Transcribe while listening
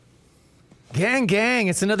Gang,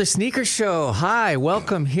 it's another sneaker show. Hi,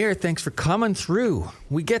 welcome here. Thanks for coming through.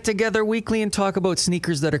 We get together weekly and talk about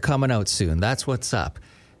sneakers that are coming out soon. That's what's up.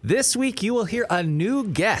 This week, you will hear a new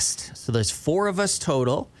guest. So there's 4 of us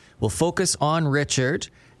total. We'll focus on Richard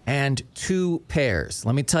and 2 pairs.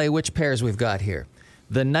 Let me tell you which pairs we've got here.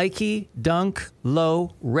 The Nike Dunk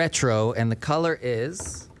Low Retro, and the color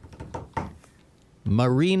is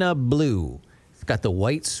Marina Blue. It's got the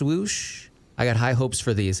white swoosh. I got high hopes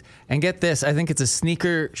for these. And get this, I think it's a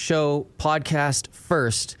sneaker show podcast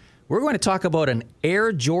first. We're going to talk about an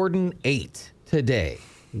Air Jordan 8 today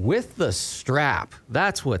with the strap.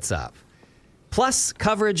 That's what's up. Plus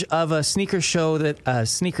coverage of a sneaker show,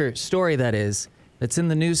 sneaker story that's in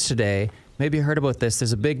the news today. Maybe you heard about this.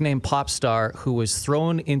 There's a big name pop star who was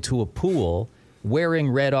thrown into a pool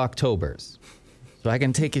wearing Red Octobers. So I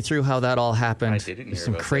can take you through how that all happened. There's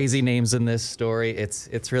some crazy names in this story.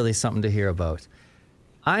 It's really something to hear about.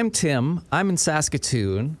 I'm Tim. I'm in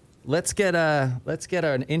Saskatoon. Let's get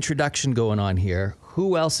an introduction going on here.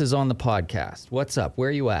 Who else is on the podcast? What's up? Where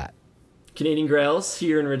are you at? Canadian Grails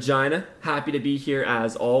here in Regina. Happy to be here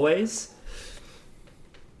as always.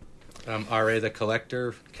 R.A. the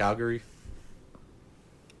Collector, Calgary.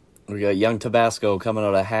 We got Young Tabasco coming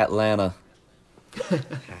out of Hatlanta.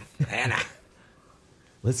 Hatlanta.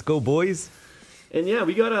 Let's go, boys. And yeah,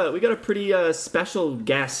 we got a pretty special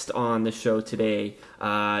guest on the show today.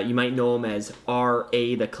 You might know him as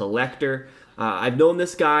R.A. the Collector. I've known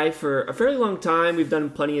this guy for a fairly long time. We've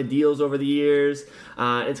done plenty of deals over the years.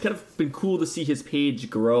 It's kind of been cool to see his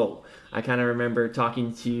page grow. I kind of remember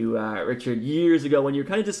talking to Richard years ago when you were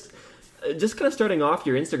kind of just kind of starting off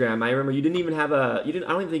your Instagram. I remember you didn't even have I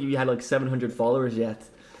don't even think you had like 700 followers yet.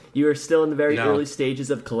 You were still in the very early stages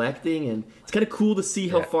of collecting, and it's kind of cool to see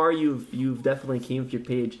how far you've definitely came with your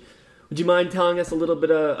page. Would you mind telling us a little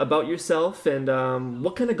bit about yourself and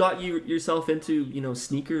what kind of got yourself into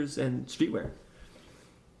sneakers and streetwear?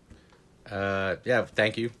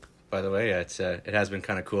 Thank you. By the way, it has been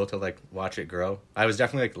kind of cool to watch it grow. I was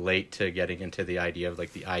definitely late to getting into the idea of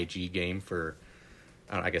the IG game for,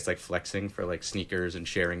 I guess flexing for sneakers and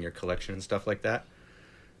sharing your collection and stuff like that.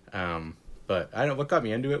 But I don't know what got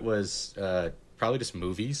me into it was probably just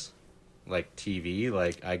movies, TV.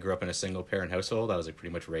 I grew up in a single parent household. I was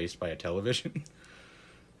pretty much raised by a television,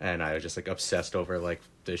 and I was just obsessed over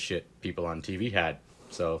the shit people on TV had.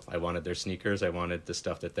 So I wanted their sneakers. I wanted the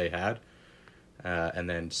stuff that they had, and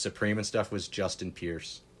then Supreme and stuff was Justin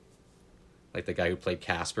Pierce, the guy who played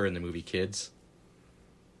Casper in the movie Kids.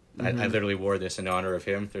 Mm-hmm. I literally wore this in honor of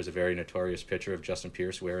him. There's a very notorious picture of Justin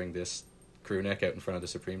Pierce wearing this crew neck out in front of the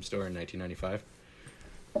Supreme store in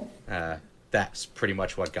 1995. That's pretty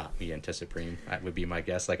much what got me into Supreme. That would be my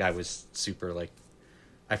guess. I was super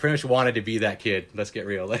I pretty much wanted to be that kid. Let's get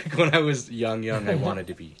real. When I was young, I wanted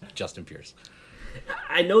to be Justin Pierce.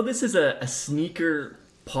 I know this is a sneaker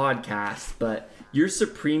podcast, but your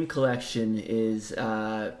Supreme collection is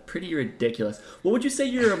pretty ridiculous. What would you say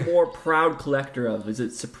you're a more proud collector of? Is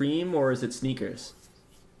it Supreme or is it sneakers?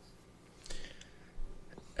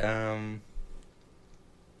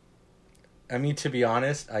 I mean, to be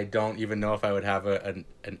honest, I don't even know if I would have an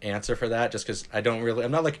answer for that, just because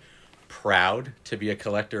I'm not proud to be a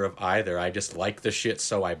collector of either. I just like the shit,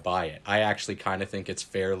 so I buy it. I actually kind of think it's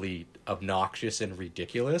fairly obnoxious and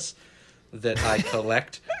ridiculous that I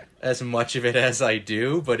collect as much of it as I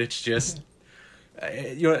do, but it's just,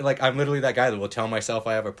 I'm literally that guy that will tell myself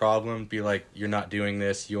I have a problem, be like, you're not doing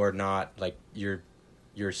this, you're not, you're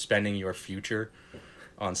spending your future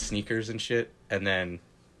on sneakers and shit, and then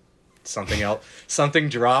something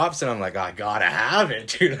drops, and I'm like, I gotta have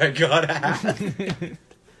it, dude. I gotta have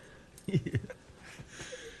it.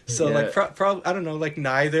 So I don't know,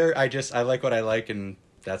 neither. I like what I like, and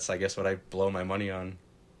that's I guess what I blow my money on.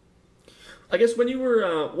 I guess when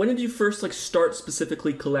did you first start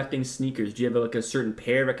specifically collecting sneakers? Do you have a certain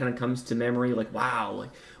pair that kind of comes to memory? Wow,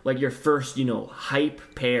 your first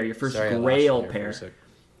hype pair, your first Grail pair.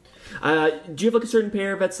 Do you have a certain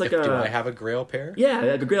pair that's do I have a Grail pair? Yeah,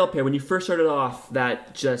 a Grail pair. When you first started off,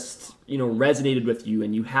 that just resonated with you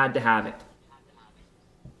and you had to have it.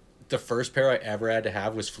 The first pair I ever had to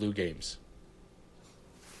have was Flu Games.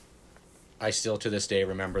 I still to this day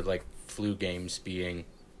remember Flu Games being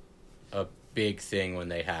a big thing when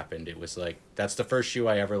they happened. It was that's the first shoe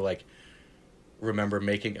I ever remember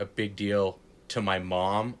making a big deal to my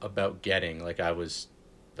mom about getting. I was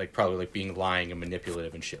probably being lying and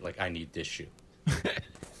manipulative and shit. I need this shoe.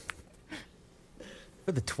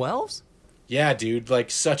 For the 12s? Yeah, dude.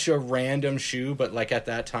 Such a random shoe, but at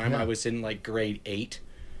that time I was in grade 8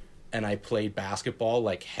 and I played basketball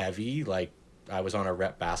heavy. I was on a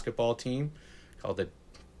rep basketball team called the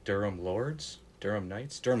Durham Lords, Durham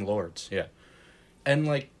Knights, Durham Lords, yeah. And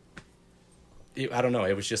like, I don't know.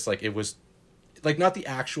 It was just like it was, like not the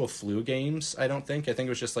actual flu games. I don't think. I think it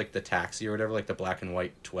was just like the taxi or whatever, like the black and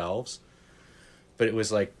white 12s. But it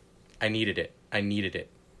was like, I needed it.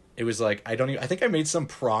 It was like I think I made some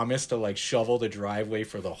promise to like shovel the driveway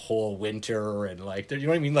for the whole winter and like you know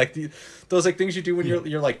what I mean, like those like things you do when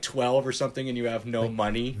you're like 12 or something and you have no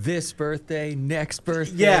money. This birthday, next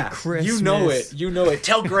birthday, Yeah, Christmas. You know it.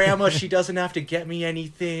 Tell grandma she doesn't have to get me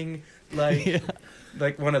anything. Like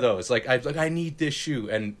like one of those. Like I need this shoe,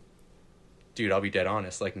 and dude, I'll be dead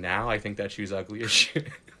honest. Like now, I think that shoe's ugly as shit.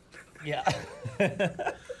 Yeah.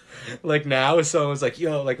 Like now, so I was like,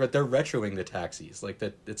 yo, like they're retroing the taxis, like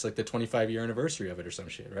that. It's like the 25-year anniversary of it or some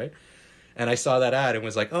shit, right? And I saw that ad and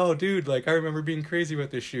was like, oh, dude, like I remember being crazy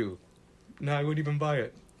about this shoe. No, I wouldn't even buy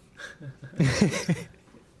it.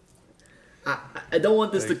 I don't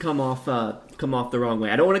want this to come off the wrong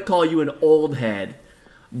way. I don't want to call you an old head,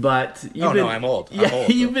 but no, I'm old. Yeah, I'm old,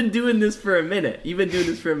 you've been doing this for a minute.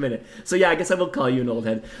 So yeah, I guess I will call you an old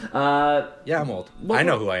head. Yeah, I'm old. I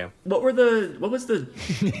know who I am. What was the?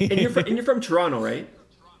 And you're from Toronto, right?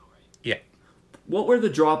 Yeah. What were the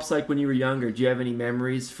drops like when you were younger? Do you have any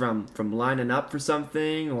memories from lining up for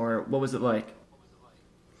something, or what was it like?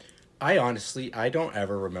 I don't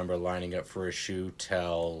ever remember lining up for a shoe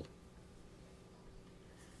till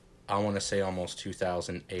I want to say almost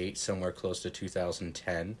 2008, somewhere close to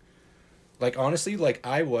 2010. Like, honestly, like,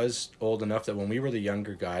 I was old enough that when we were the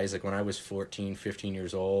younger guys, like, when I was 14, 15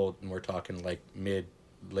 years old, and we're talking, like,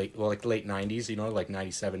 late 90s, you know, like,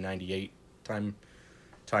 97, 98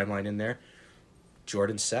 timeline in there,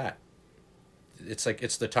 Jordan sat. It's, like,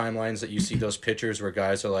 it's the timelines that you see those pictures where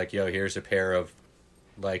guys are like, yo, here's a pair of,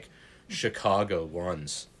 like, Chicago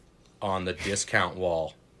ones on the discount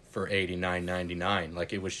wall for $89.99.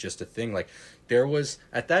 Like, it was just a thing. Like, there was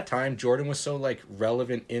at that time Jordan was so like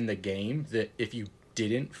relevant in the game that if you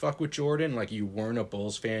didn't fuck with Jordan, like you weren't a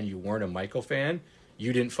Bulls fan, you weren't a Michael fan,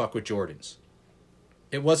 you didn't fuck with Jordans.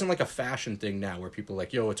 It wasn't like a fashion thing now where people are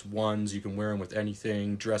like, yo, it's ones, you can wear them with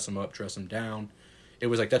anything, dress them up, dress them down. It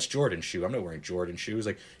was like, that's Jordan's shoe. I'm not wearing Jordan shoes.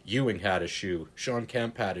 Like, Ewing had a shoe, Sean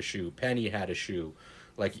Kemp had a shoe, Penny had a shoe.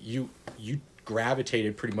 Like, you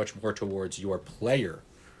gravitated pretty much more towards your player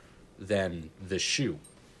than the shoe.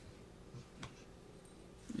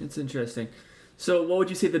 It's interesting. So what would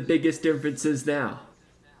you say the biggest difference is now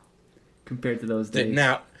compared to those days?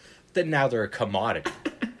 Now they're a commodity.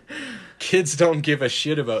 Kids don't give a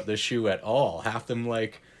shit about the shoe at all. Half them,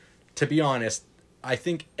 like, to be honest, I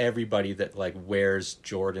think everybody that like wears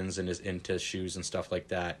Jordans and is into shoes and stuff like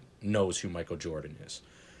that knows who Michael Jordan is.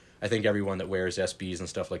 I think everyone that wears SBs and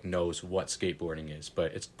stuff like knows what skateboarding is,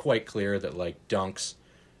 but it's quite clear that like Dunks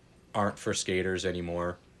aren't for skaters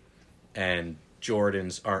anymore, and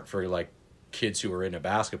Jordans aren't for like kids who are into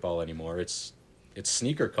basketball anymore. It's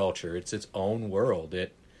sneaker culture. It's its own world.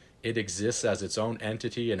 It exists as its own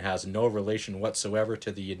entity and has no relation whatsoever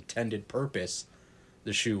to the intended purpose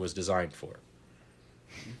the shoe was designed for.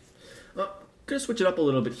 Gonna switch it up a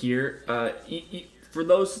little bit here. For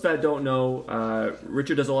those that don't know,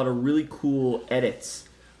 Richard does a lot of really cool edits.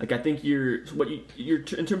 Like, I think you're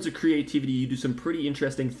in terms of creativity, you do some pretty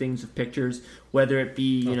interesting things with pictures, whether it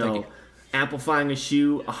be amplifying a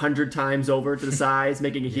shoe 100 times over to the size,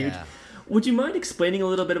 making it huge. Yeah. Would you mind explaining a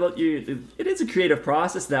little bit about it is a creative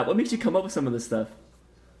process, that what makes you come up with some of this stuff?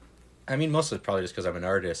 I mean, most of it's probably just because I'm an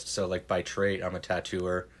artist. So, like, by trade, I'm a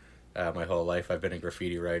tattooer. My whole life, I've been a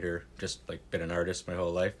graffiti writer, just, like, been an artist my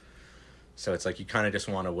whole life. So it's like you kind of just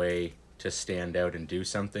want a way to stand out and do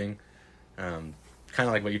something. Kind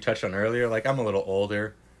of like what you touched on earlier. Like, I'm a little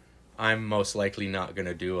older. I'm most likely not going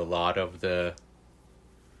to do a lot of the...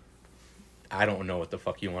 I don't know what the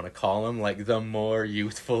fuck you want to call them. Like, the more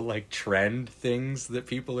youthful, like, trend things that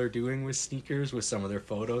people are doing with sneakers, with some of their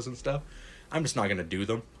photos and stuff. I'm just not going to do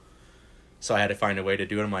them. So I had to find a way to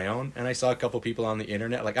do it on my own. And I saw a couple people on the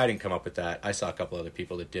internet. Like, I didn't come up with that. I saw a couple other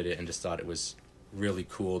people that did it and just thought it was really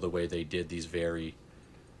cool the way they did these very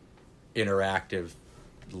interactive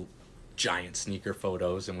giant sneaker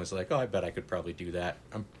photos, and was like, oh, I bet I could probably do that.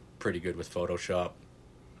 I'm pretty good with Photoshop.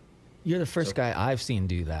 You're the first guy I've seen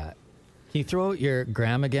do that. Can you throw out your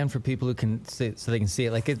gram again for people who can see, so they can see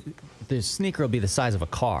it? Like, the sneaker will be the size of a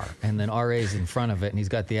car, and then RA's in front of it, and he's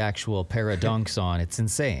got the actual pair of Dunks on. It's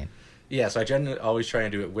insane. Yeah, so I generally always try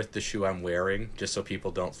and do it with the shoe I'm wearing, just so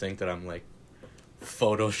people don't think that I'm, like,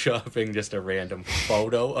 photoshopping just a random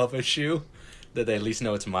photo of a shoe, that they at least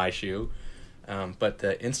know it's my shoe. But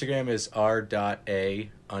the Instagram is r.a_the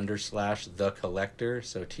collector,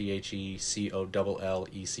 so TheCollector.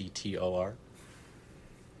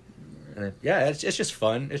 And yeah, it's just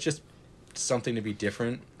fun. It's just something to be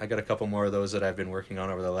different. I got a couple more of those that I've been working on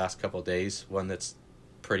over the last couple of days. One that's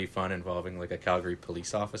pretty fun involving like a Calgary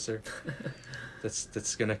police officer.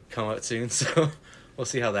 that's gonna come out soon. So we'll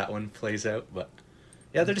see how that one plays out. But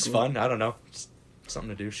yeah, they're just fun. I don't know, just something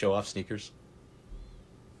to do. Show off sneakers.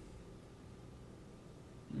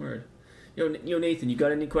 Word. Yo, Nathan, you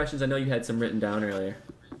got any questions? I know you had some written down earlier.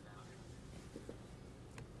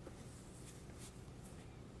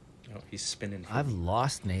 Oh, he's spinning. I've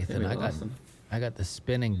lost Nathan. Yeah, we lost him. I got the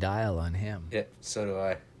spinning dial on him. Yeah, so do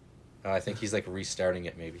I. I think he's like restarting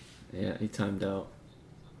it maybe. Yeah, he timed out.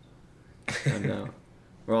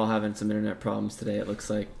 We're all having some internet problems today, it looks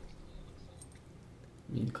like.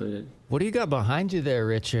 Me included. What do you got behind you there,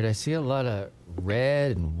 Richard? I see a lot of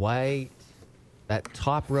red and white. That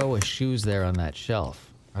top row of shoes there on that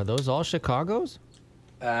shelf. Are those all Chicago's?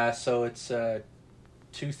 So it's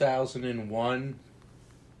 2001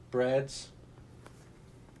 breads,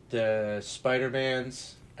 the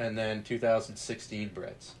Spider-Mans, and then 2016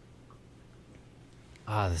 breads.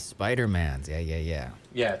 Ah, the Spider-Mans. Yeah.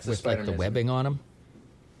 Yeah, it's the With like Spider-Mans. the webbing on them?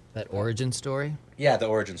 That origin story? Yeah, the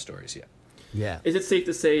origin stories, yeah. Yeah. Is it safe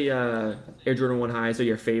to say Air Jordan 1 highs are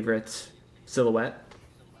your favorite silhouette?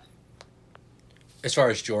 As far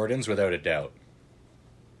as Jordans, without a doubt.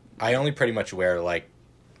 I only pretty much wear like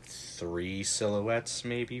 3 silhouettes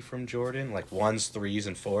maybe from Jordan, like 1s, 3s,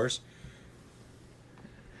 and 4s.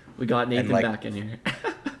 We got Nathan like- back in here.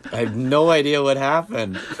 I have no idea what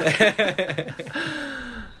happened.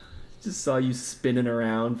 Just saw you spinning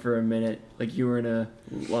around for a minute like you were in a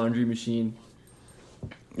laundry machine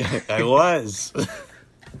I was.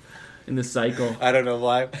 in the cycle. I don't know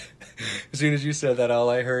why. As soon as you said that, all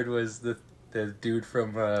I heard was the dude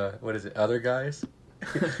from what is it, Other Guys?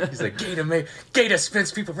 He's like, Gator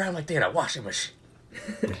spins people around like they in a washing machine.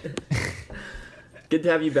 Good to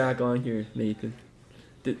have you back on here, Nathan.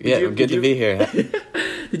 Good to be here.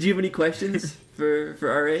 Did you have any questions for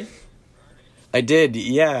RA? I did,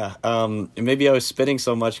 yeah. Maybe I was spitting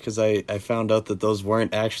so much because I found out that those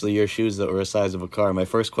weren't actually your shoes that were the size of a car. My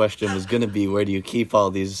first question was going to be, where do you keep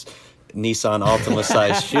all these Nissan Altima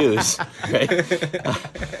sized shoes?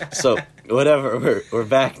 Right? So whatever, we're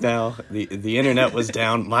back now. The internet was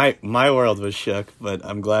down. My world was shook, but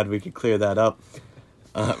I'm glad we could clear that up.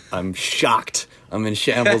 I'm shocked. I'm in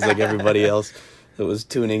shambles like everybody else that was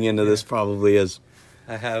tuning into this probably is.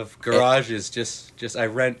 I have garages, just I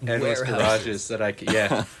rent endless Warehouses. garages that I can,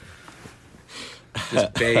 yeah.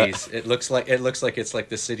 Just bays. It looks like it's like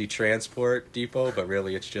the city transport depot, but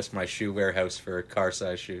really it's just my shoe warehouse for car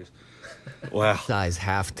size shoes. Wow. Size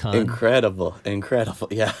half ton. Incredible.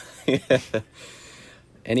 Yeah.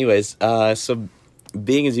 Anyways, so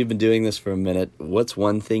being as you've been doing this for a minute, what's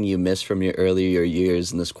one thing you miss from your earlier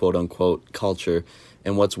years in this quote unquote culture,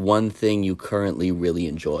 and what's one thing you currently really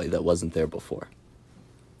enjoy that wasn't there before?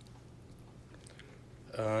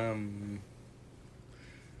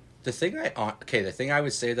 The thing I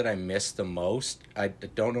would say that I miss the most, I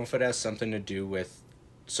don't know if it has something to do with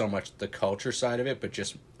so much the culture side of it, but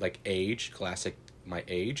just like age, classic my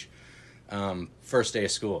age. First day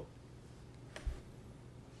of school.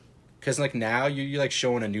 Because like now you like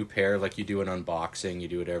showing a new pair, like you do an unboxing, you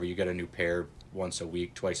do whatever, you get a new pair once a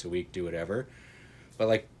week, twice a week, do whatever. But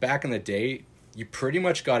like back in the day, you pretty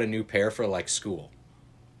much got a new pair for like school.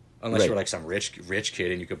 Unless you were like some rich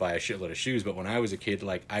kid and you could buy a shitload of shoes. But when I was a kid,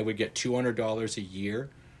 like I would get $200 a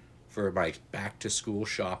year for my back to school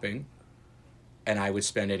shopping, and I would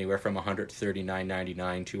spend anywhere from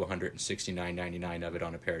 $139.99 to $169.99 of it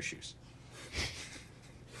on a pair of shoes.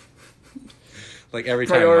 Like every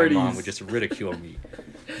time Priorities. my mom would just ridicule me.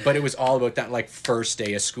 But it was all about that like first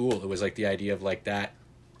day of school. It was like the idea of like that.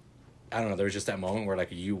 I don't know. There was just that moment where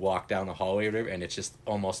like you walk down the hallway or whatever, and it's just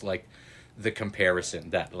almost like the comparison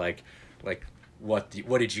that like what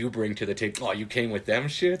did you bring to the table? Oh, you came with them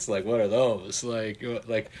shits? Like what are those? Like you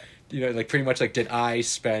know, like pretty much like, did I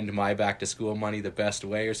spend my back to school money the best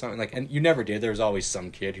way or something? Like, and you never did. There was always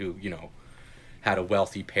some kid who, you know, had a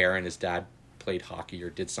wealthy parent, his dad played hockey or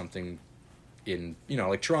did something in, you know,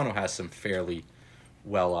 like Toronto has some fairly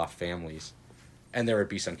well off families, and there would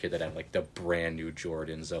be some kid that had like the brand new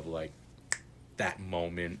Jordans of like that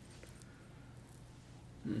moment.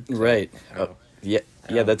 Right. I don't know.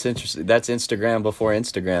 Yeah, that's interesting. That's Instagram before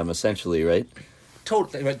Instagram, essentially, right?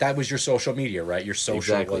 Totally. But that was your social media, right? Your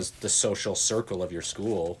social Exactly. was the social circle of your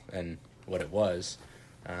school and what it was.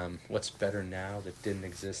 What's better now that didn't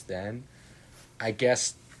exist then? I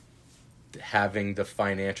guess having the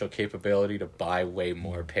financial capability to buy way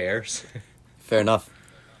more pairs. Fair enough.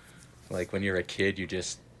 Like when you're a kid,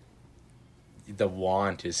 the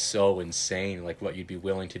want is so insane, like what you'd be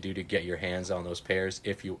willing to do to get your hands on those pairs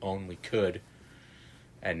if you only could.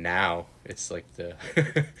 And now it's like the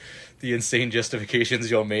the insane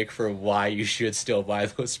justifications you'll make for why you should still buy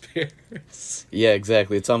those pairs. Yeah,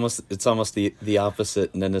 exactly. It's almost the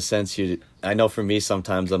opposite. And in a sense, I know for me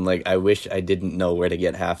sometimes I'm like, I wish I didn't know where to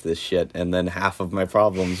get half this shit, and then half of my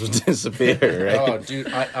problems would disappear. Right? Oh,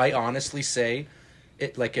 dude, I honestly say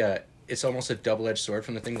it like it's almost a double-edged sword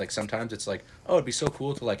from the thing. Like sometimes it's like, oh, it'd be so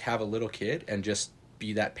cool to like have a little kid and just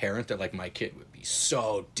be that parent that like my kid would be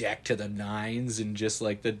so decked to the nines and just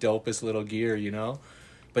like the dopest little gear, you know.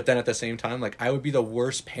 But then at the same time, like I would be the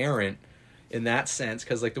worst parent in that sense,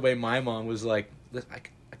 because like the way my mom was like,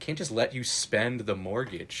 I can't just let you spend the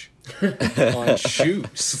mortgage on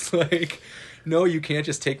shoes. Like, no, you can't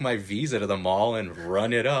just take my Visa to the mall and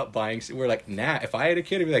run it up buying. We're like, nah. If I had a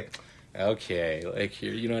kid, I'd be like, okay, like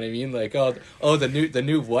here, you know what I mean? Like, oh, the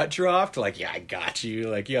new what dropped? Like, yeah, I got you.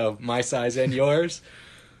 Like, yo, my size and yours.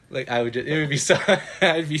 Like, it would be so,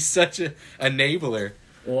 I'd be such a enabler.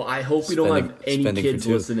 Well, I hope we don't have any spending kids for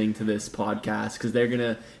two. listening to this podcast, because they're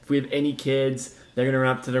gonna. If we have any kids, they're gonna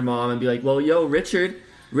run up to their mom and be like, "Well, yo, Richard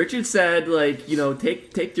said, like, you know,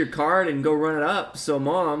 take your card and go run it up. So,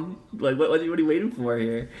 mom, like, what are you waiting for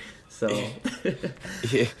here?" So,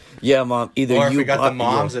 Yeah, Mom. Either Or if you we got the bought-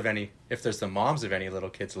 moms of any, if there's the moms of any little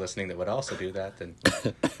kids listening that would also do that, then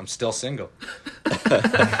I'm still single.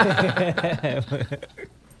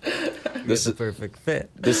 This It's a is perfect fit.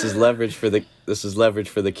 this is leverage for the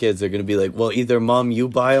kids. They're gonna be like, well, either Mom, you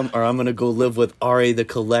buy them, or I'm gonna go live with R.A. the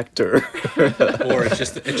Collector. Or it's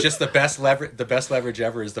just the best leverage. The best leverage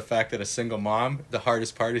ever is the fact that a single mom. The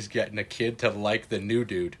hardest part is getting a kid to like the new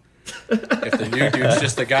dude. If the new dude's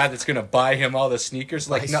just the guy that's gonna buy him all the sneakers,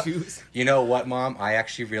 like, no, shoes. you know what, Mom? I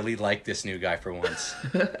actually really like this new guy for once.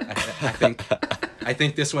 I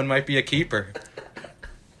think this one might be a keeper.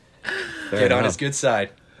 Get on his good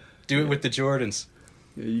side. Do it with the Jordans.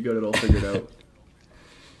 yeah, you got it all figured out.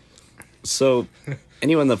 So,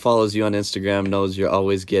 anyone that follows you on Instagram knows you're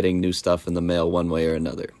always getting new stuff in the mail one way or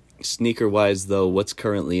another. Sneaker-wise, though, what's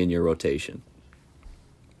currently in your rotation?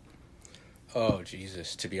 Oh,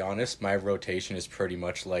 Jesus. To be honest, my rotation is pretty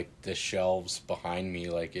much like the shelves behind me.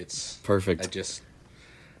 Like, it's... Perfect.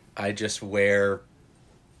 I just wear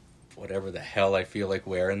whatever the hell I feel like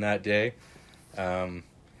wearing that day.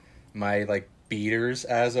 My, like, beaters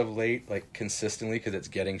as of late, like, consistently, because it's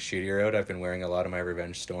getting shittier out, I've been wearing a lot of my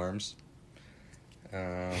Revenge Storms.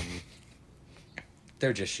 They're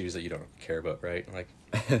just shoes that you don't care about, right? Like...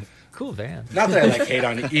 Cool van. Not that I like hate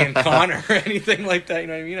on Ian Connor or anything like that, you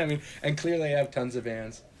know what I mean? I mean, and clearly I have tons of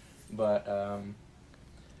Vans, but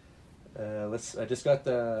I just got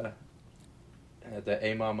the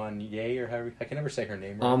Ama Manier, or however, I can never say her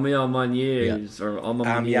name right. Amia Maniers or Alma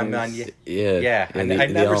Maniers. Manier. Yeah, Yeah, and I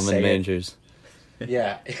the never almond say it. mangers.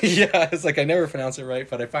 Yeah, yeah. It's like I never pronounce it right,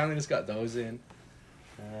 but I finally just got those in.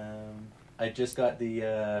 I just got the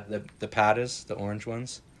Patas, the orange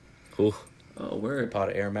ones, Cool. Oh, word.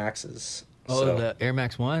 Pata Air Maxes. Oh, So, the Air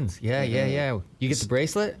Max 1s. Yeah, yeah. You get the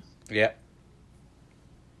bracelet? yeah.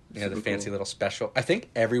 Yeah, the Super fancy cool. little special. I think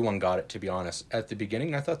everyone got it, to be honest. At the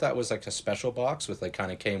beginning, I thought that was like a special box with like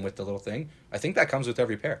kind of came with the little thing. I think that comes with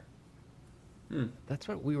every pair. That's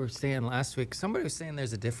what we were saying last week. Somebody was saying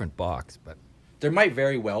there's a different box, but There might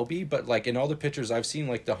very well be, but like in all the pictures I've seen,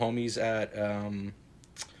 like the homies at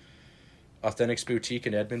Authentics Boutique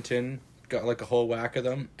in Edmonton got like a whole whack of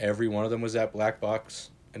them. Every one of them was that black box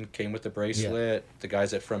and came with the bracelet. The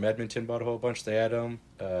guys at From Edmonton bought a whole bunch. They had them.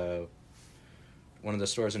 One of the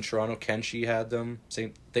stores in Toronto, Kenshi, had them.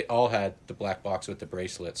 Same. They all had the black box with the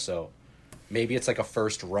bracelet. So maybe it's like a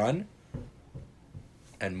first run,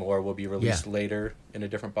 and more will be released later in a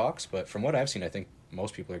different box. But from what I've seen, I think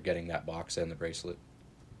most people are getting that box and the bracelet.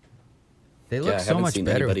 they Yeah, look I so haven't much seen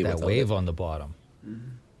better with anybody that without wave it. on the bottom.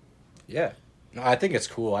 Yeah. No, I think it's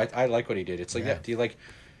cool. I like what he did. It's like Yeah. that. Do you like?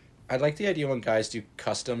 I like the idea when guys do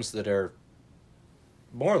customs that are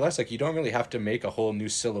more or less like you don't really have to make a whole new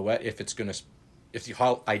silhouette if it's gonna. If the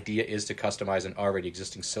whole idea is to customize an already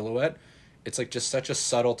existing silhouette, it's like just such a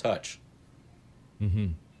subtle touch. Mm-hmm.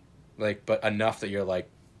 Like, but enough that you're like,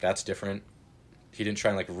 that's different. He didn't try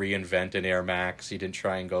and like reinvent an Air Max. He didn't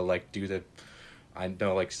try and go like do the. I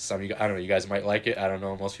know like some of you. I don't know. You guys might like it. I don't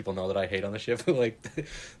know. Most people know that I hate on the ship. But like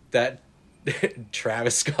that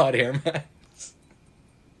Travis Scott Air Max.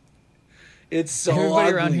 It's so Everybody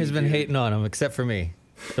ugly, around here's been dude. hating on him, except for me.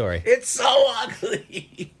 Sorry. It's so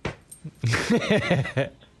ugly.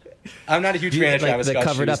 I'm not a huge fan of like Travis the Scott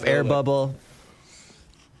covered shoes, up air though. bubble.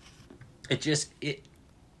 It just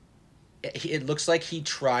it looks like he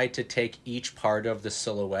tried to take each part of the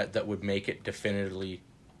silhouette that would make it definitively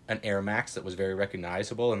an Air Max that was very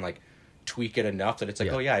recognizable and like tweak it enough that it's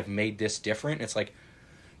like, oh yeah, I've made this different. It's like,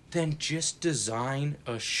 then just design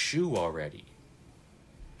a shoe already.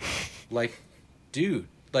 Like, dude,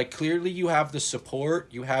 like clearly you have the support,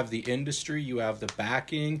 you have the industry, you have the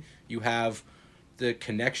backing, you have the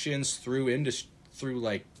connections through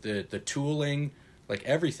like the tooling, like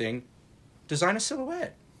everything. Design a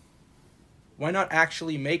silhouette. Why not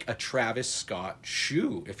actually make a Travis Scott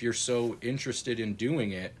shoe if you're so interested in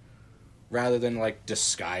doing it, rather than like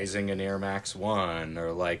disguising an Air Max 1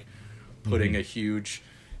 or like putting a huge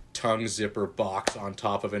tongue zipper box on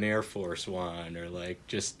top of an Air Force 1 or like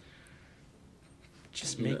just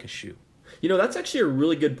make a shoe. You know, that's actually a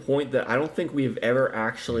really good point that I don't think we've ever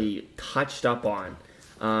actually touched up on.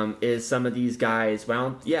 Is some of these guys, why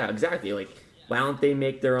don't they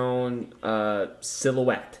make their own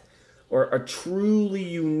silhouette or a truly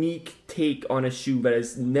unique take on a shoe that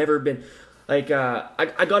has never been like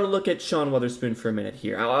I got to look at Sean Wotherspoon for a minute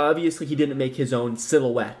here. Obviously he didn't make his own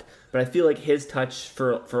silhouette, but I feel like his touch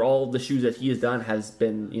for all the shoes that he has done has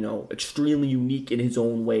been, you know, extremely unique in his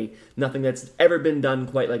own way. Nothing that's ever been done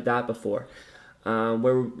quite like that before.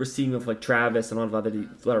 Where we're seeing with like Travis and a lot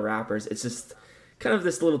of other rappers, it's just kind of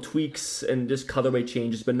this little tweaks and just colorway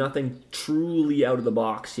changes, but nothing truly out of the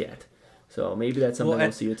box yet. So maybe that's something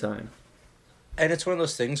we'll see with time. And it's one of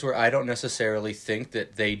those things where I don't necessarily think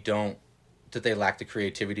that they lack the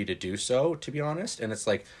creativity to do so, to be honest. And it's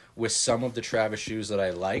like with some of the Travis shoes that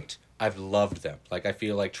I liked, I've loved them. Like I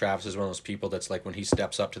feel like Travis is one of those people that's like when he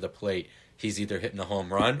steps up to the plate, he's either hitting a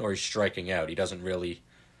home run or he's striking out. He doesn't really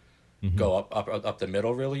go up the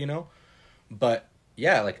middle, really, you know. But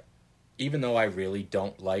yeah, like even though I really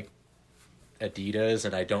don't like Adidas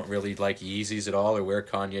and I don't really like Yeezys at all or wear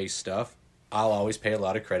Kanye's stuff, I'll always pay a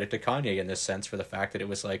lot of credit to Kanye in this sense for the fact that it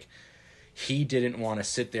was like he didn't want to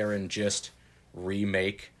sit there and just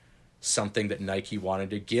remake something that Nike wanted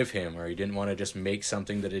to give him, or he didn't want to just make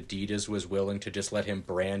something that Adidas was willing to just let him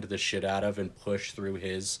brand the shit out of and push through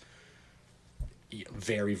his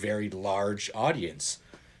very, very large audience.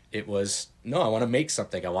 It was, no, I want to make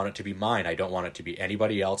something. I want it to be mine. I don't want it to be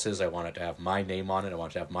anybody else's. I want it to have my name on it. I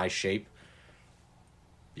want it to have my shape.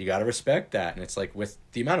 You got to respect that. And it's like with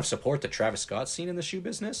the amount of support that Travis Scott's seen in the shoe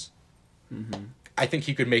business, I think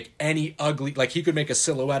he could make any ugly, like he could make a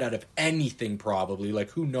silhouette out of anything probably.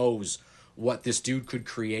 Like who knows what this dude could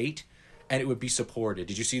create and it would be supported.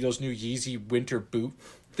 Did you see those new Yeezy winter boot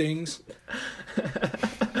things?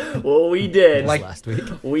 Well, we did. Like Last week.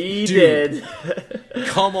 We did.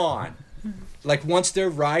 Come on. Like once they're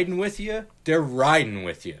riding with you, they're riding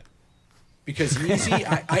with you. Because Yeezy,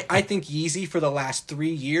 I think Yeezy for the last 3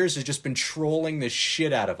 years has just been trolling the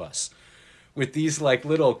shit out of us with these like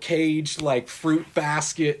little caged like fruit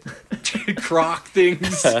basket croc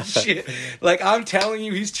things shit. Like I'm telling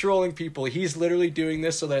you, he's trolling people. He's literally doing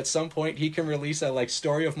this so that at some point he can release a like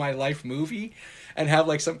story of my life movie and have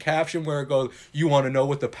like some caption where it goes, you want to know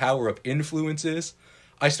what the power of influence is?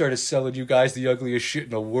 I started selling you guys the ugliest shit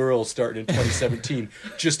in the world starting in 2017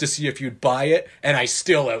 just to see if you'd buy it, and I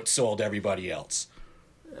still outsold everybody else.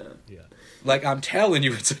 Yeah. Like, I'm telling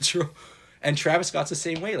you, it's a true... And Travis Scott's the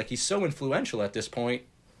same way. Like, he's so influential at this point.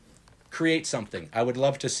 Create something. I would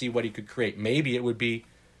love to see what he could create. Maybe it would be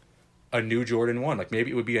a new Jordan 1. Like,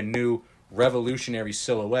 maybe it would be a new revolutionary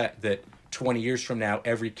silhouette that 20 years from now,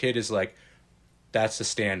 every kid is like, that's the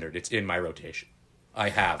standard. It's in my rotation. I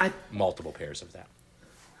have multiple pairs of that.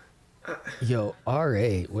 Yo,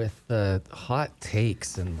 RA with the hot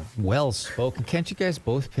takes and well spoken. Can't you guys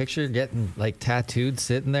both picture getting like tattooed,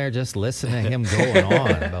 sitting there just listening to him going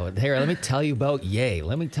on about, hey, let me tell you about Ye.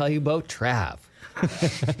 Let me tell you about Trav.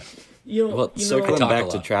 Circling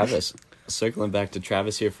back to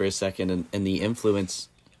Travis here for a second and the influence.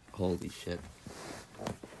 Holy shit.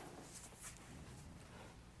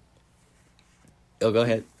 Oh, go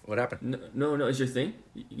ahead. What happened? No, it's your thing.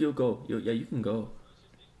 You'll go. You can go.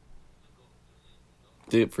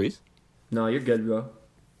 Did it freeze? No, you're good, bro.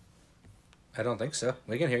 I don't think so.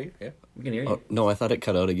 We can hear you. Yeah. We can hear you. Oh, no, I thought it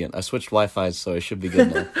cut out again. I switched Wi-Fi, so I should be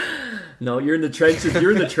good now. No, you're in the trenches.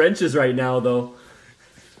 You're in the trenches right now, though.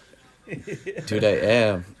 Dude, I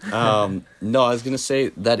am. No, I was going to say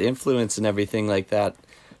that influence and everything like that,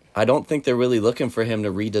 I don't think they're really looking for him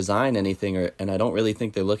to redesign anything, and I don't really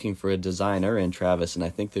think they're looking for a designer in Travis, and I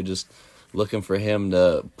think they're just looking for him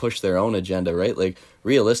to push their own agenda, right? Like,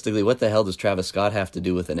 realistically, what the hell does Travis Scott have to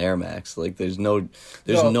do with an Air Max? Like, there's no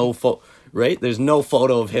right? There's no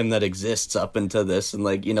photo of him that exists up into this, and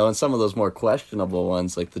like, you know, and some of those more questionable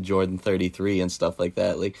ones, like the Jordan 33 and stuff like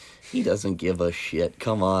that, like he doesn't give a shit.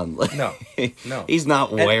 Come on, like, No. he's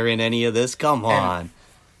not wearing any of this. Come on.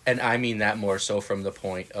 And I mean that more so from the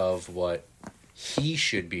point of what he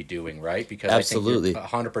should be doing, right? Because Absolutely. I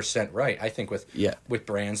think you're 100% right. I think with Yeah. with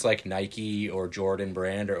brands like Nike or Jordan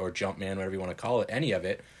brand or Jumpman, whatever you want to call it, any of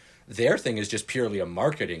it, their thing is just purely a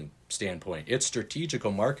marketing standpoint. It's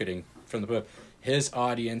strategical marketing from the his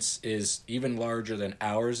audience is even larger than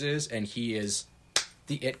ours is, and he is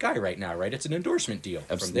the it guy right now, right? It's an endorsement deal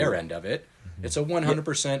from their end of it. It's a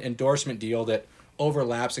 100% endorsement deal that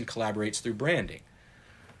overlaps and collaborates through branding.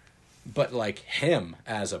 But like him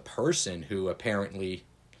as a person who apparently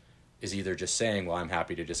is either just saying, well, I'm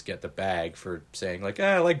happy to just get the bag for saying like,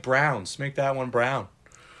 I like browns, make that one brown.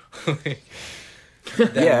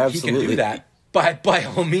 Yeah, absolutely. He can do that. By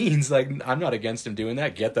all means, like I'm not against him doing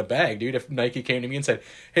that. Get the bag, dude. If Nike came to me and said,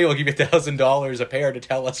 hey, we'll give you $1,000 a pair to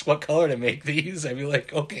tell us what color to make these, I'd be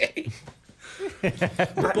like, okay.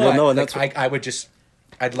 But Well, no, and that's I would just,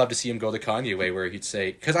 I'd love to see him go the Kanye way where he'd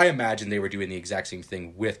say, because I imagine they were doing the exact same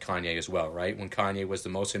thing with Kanye as well, right? When Kanye was the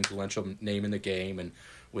most influential name in the game and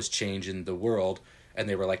was changing the world, and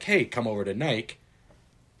they were like, hey, come over to Nike,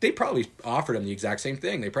 they probably offered him the exact same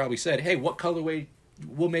thing. They probably said, hey, what colorway,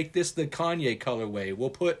 we'll make this the Kanye colorway. We'll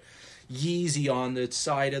put Yeezy on the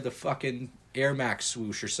side of the fucking Air Max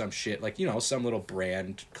swoosh or some shit, like, you know, some little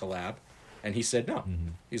brand collab. And he said no. Mm-hmm.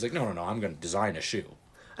 He's like, no, I'm going to design a shoe.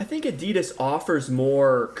 I think Adidas offers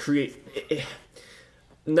more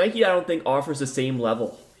Nike, I don't think, offers the same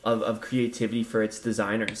level of creativity for its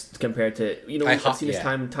designers compared to, you know, I've seen this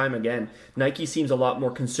time and time again. Nike seems a lot more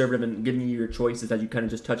conservative in giving you your choices, as you kind of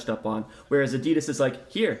just touched up on. Whereas Adidas is like,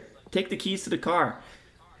 here, take the keys to the car.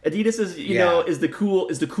 Adidas is, you know, is the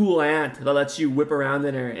cool aunt that lets you whip around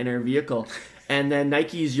in her vehicle. And then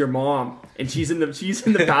Nike's your mom, and she's in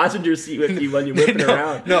the passenger seat with you when you're whipping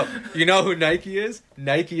around. No, you know who Nike is?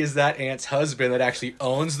 Nike is that aunt's husband that actually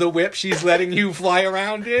owns the whip she's letting you fly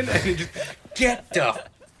around in. And he just, get the...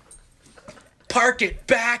 Park it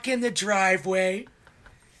back in the driveway.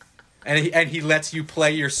 And he lets you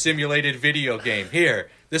play your simulated video game. Here,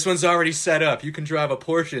 this one's already set up. You can drive a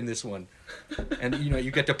Porsche in this one. And, you know,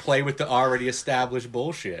 you get to play with the already established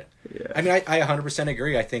bullshit. Yeah. I mean, I 100%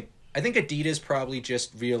 agree. I think Adidas probably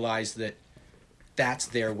just realized that that's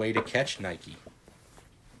their way to catch Nike.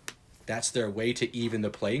 That's their way to even the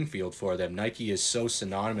playing field for them. Nike is so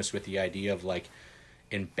synonymous with the idea of like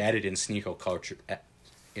embedded in sneaker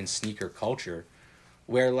culture,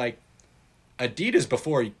 where like Adidas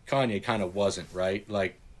before Kanye kind of wasn't, right?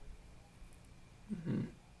 Like,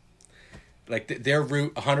 like their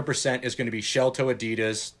route 100% is going to be shell toe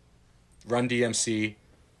Adidas, Run DMC,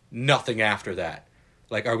 nothing after that.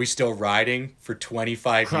 Like, are we still riding for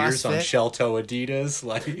 25 CrossFit? years on shell toe Adidas?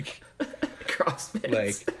 Like, CrossFit.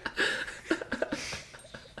 like,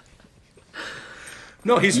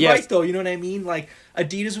 no, he's right though. You know what I mean? Like,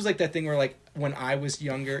 Adidas was like that thing where, like, when I was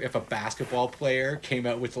younger, if a basketball player came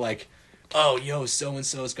out with like, "Oh, yo, so and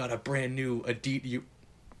so's got a brand new Adidas,"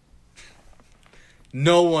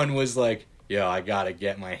 no one was like, "Yo, I gotta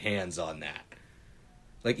get my hands on that."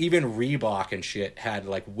 Like, even Reebok and shit had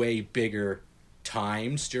like way bigger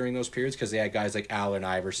times during those periods because they had guys like Allen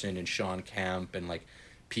Iverson and Sean Kemp and like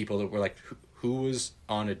people that were like, who was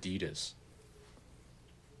on Adidas?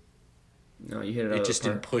 No, you hit it. It just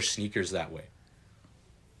didn't push sneakers that way.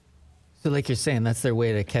 So like you're saying, that's their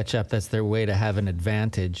way to catch up. That's their way to have an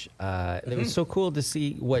advantage. It was so cool to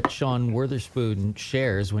see what Sean Wotherspoon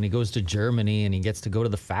shares when he goes to Germany and he gets to go to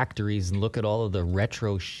the factories and look at all of the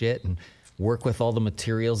retro shit and work with all the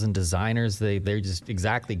materials and designers. They just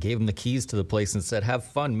exactly gave him the keys to the place and said, have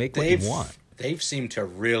fun, make what you want. They've seemed to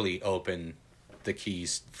really open the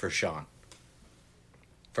keys for Sean.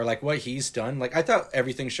 For like what he's done. Like, I thought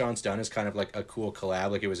everything Sean's done is kind of like a cool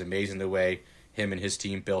collab. Like, it was amazing the way him and his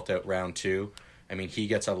team built out round 2. I mean, he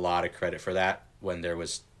gets a lot of credit for that when there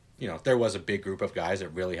was a big group of guys that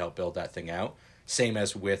really helped build that thing out. Same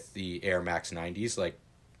as with the Air Max 90s. Like,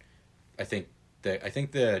 I think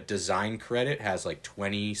the design credit has like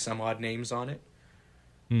 20 some odd names on it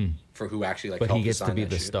for who actually like. But helped he gets to design be that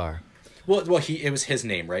the shoe. star. Well, it was his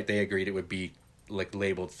name, right? They agreed it would be like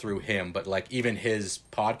labeled through him, but like even his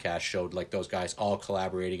podcast showed like those guys all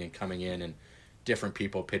collaborating and coming in and different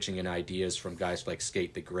people pitching in ideas from guys like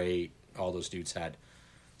Skate the Great. All those dudes had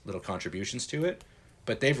little contributions to it,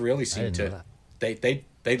 but they've really seemed to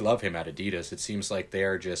they love him at Adidas. It seems like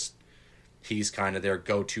he's kind of their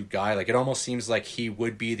go-to guy. Like, it almost seems like he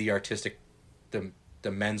would be the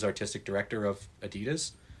men's artistic director of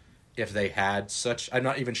Adidas if they had such. I'm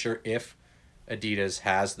not even sure if Adidas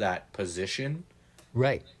has that position.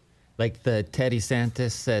 Right. Like the Teddy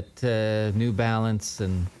Santis at New Balance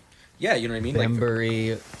and Yeah, you know what I mean.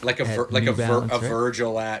 Bembury Like at New Balance, a right?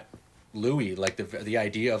 Virgil at Louis, like the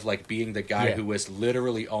idea of like being the guy Yeah. who was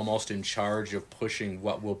literally almost in charge of pushing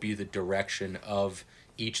what will be the direction of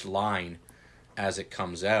each line as it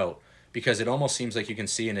comes out, because it almost seems like you can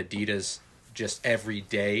see in Adidas just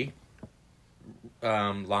everyday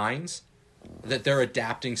lines that they're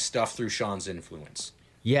adapting stuff through Sean's influence.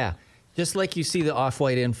 Yeah. Just like you see the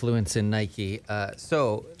Off-White influence in Nike.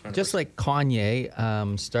 So just like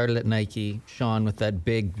Kanye started at Nike, Sean with that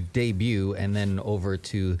big debut, and then over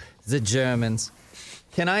to the Germans.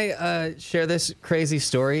 Can I share this crazy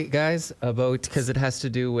story, guys, about, because it has to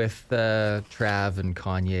do with Trav and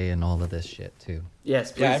Kanye and all of this shit, too.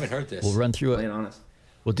 Yes, please. Yeah, I haven't heard this. We'll run through Lay it. it on us.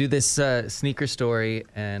 We'll do this sneaker story,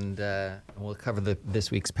 and we'll cover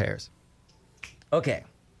this week's pairs. Okay.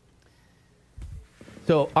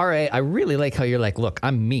 So, R.A., I really like how you're like, look,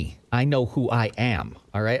 I'm me. I know who I am,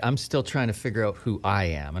 all right? I'm still trying to figure out who I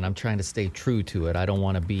am, and I'm trying to stay true to it. I don't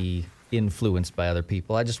want to be influenced by other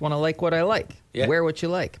people. I just want to like what I like. Yeah. Wear what you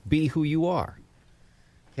like. Be who you are.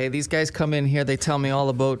 Okay, these guys come in here. They tell me all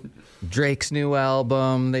about Drake's new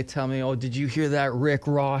album. They tell me, oh, did you hear that Rick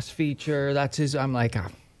Ross feature? That's his. I'm like,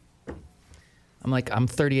 I'm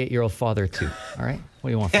 38-year-old father too. All right, what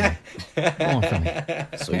do you want from me? What do you want from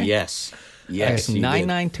me? So yes, I have yes, some you did.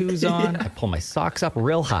 992s on. I pull my socks up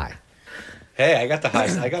real high. Hey, I got the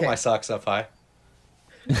highs. I got my socks up high.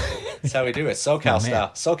 That's how we do it. SoCal Oh, man. style.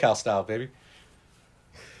 SoCal style, baby.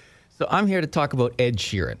 So I'm here to talk about Ed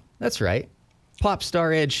Sheeran. That's right, pop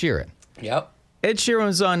star Ed Sheeran. Yep. Ed Sheeran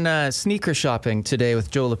was on sneaker shopping today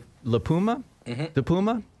with Joe LaPuma. The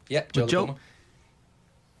Puma. Yeah, With Joe. LaPuma.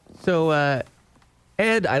 So,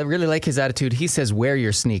 Ed, I really like his attitude. He says, wear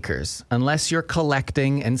your sneakers. Unless you're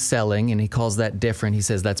collecting and selling, and he calls that different. He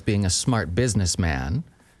says that's being a smart businessman.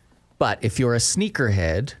 But if you're a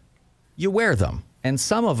sneakerhead, you wear them. And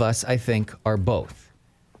some of us, I think, are both.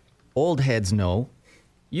 Old heads know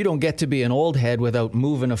you don't get to be an old head without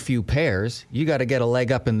moving a few pairs. You got to get a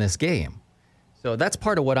leg up in this game. So that's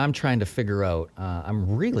part of what I'm trying to figure out.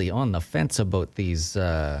 I'm really on the fence about these,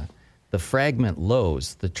 the Fragment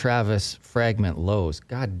lows, the Travis Fragment lows.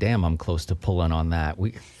 God damn, I'm close to pulling on that.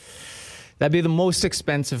 That'd be the most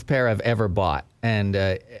expensive pair I've ever bought. And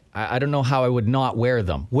I don't know how I would not wear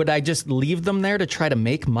them. Would I just leave them there to try to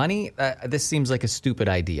make money? This seems like a stupid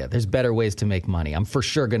idea. There's better ways to make money. I'm for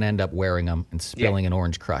sure going to end up wearing them and spilling an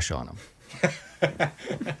Orange Crush on them.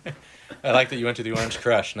 I like that you went to the Orange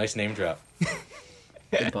Crush. Nice name drop.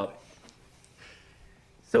 Good pup.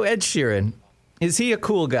 So Ed Sheeran, is he a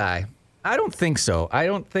cool guy? I don't think so. I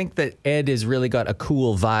don't think that Ed has really got a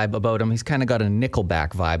cool vibe about him. He's kind of got a Nickelback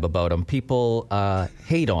vibe about him. People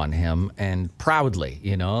hate on him, and proudly,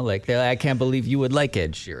 you know, like, I can't believe you would like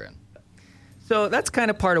Ed Sheeran. So that's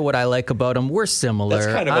kind of part of what I like about him. We're similar.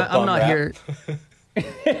 That's kind of a I'm bum not rap.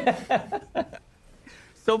 here.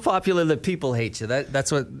 So popular that people hate you.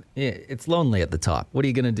 That's what. Yeah, it's lonely at the top. What are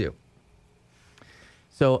you gonna do?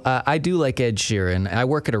 So I do like Ed Sheeran. I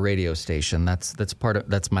work at a radio station. That's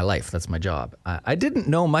my life. That's my job. I didn't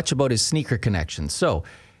know much about his sneaker connection. So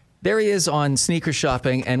there he is on sneaker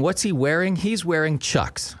shopping, and what's he wearing? He's wearing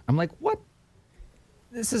Chucks. I'm like, what?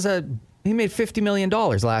 He made $50 million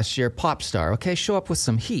last year, pop star. Okay, show up with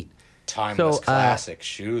some heat. Timeless So, classic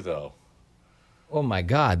shoe, though. Oh my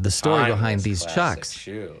God, the story behind Timeless these classic Chucks.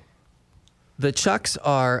 Shoe. The Chucks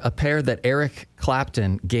are a pair that Eric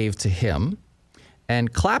Clapton gave to him,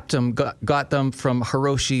 and Clapton got them from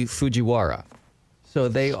Hiroshi Fujiwara. So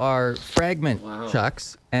they are Fragment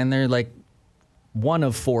Chucks, and they're like one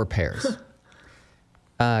of four pairs.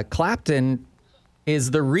 Clapton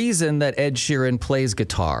is the reason that Ed Sheeran plays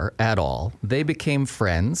guitar at all. They became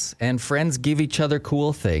friends, and friends give each other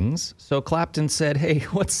cool things. So Clapton said, hey,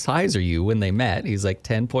 what size are you, when they met? He's like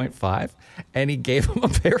 10.5. And he gave him a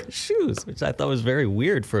pair of shoes, which I thought was very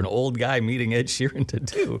weird for an old guy meeting Ed Sheeran to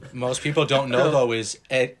do. Most people don't know, though, is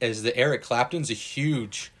that Eric Clapton's a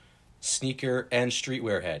huge sneaker and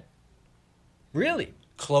streetwear head. Really?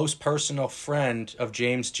 Close personal friend of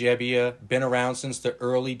James Jebbia, been around since the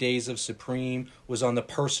early days of Supreme, was on the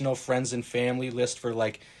personal friends and family list for,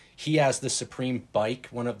 like, he has the Supreme bike,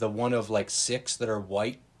 one of like 6 that are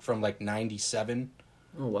white from like 97.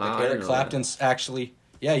 Oh, wow. Like I didn't Eric know Clapton's actually,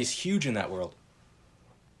 yeah, he's huge in that world.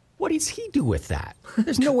 What does he do with that?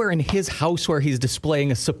 There's nowhere in his house where he's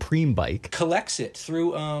displaying a Supreme bike. Collects it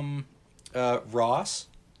through Ross,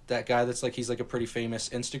 that guy that's like, he's like a pretty famous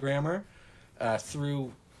Instagrammer.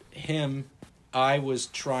 Through him, I was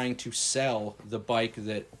trying to sell the bike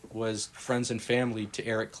that was friends and family to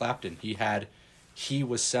Eric Clapton. He had he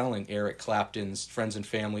was selling Eric Clapton's Friends and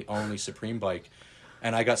Family Only Supreme bike.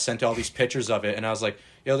 And I got sent all these pictures of it, and I was like,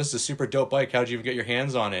 yo, this is a super dope bike. How'd you even get your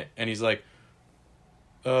hands on it? And he's like,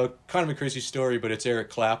 kind of a crazy story, but it's Eric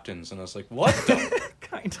Clapton's. And I was like, what the?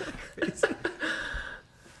 Kind of crazy.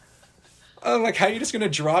 I'm like, how are you just going to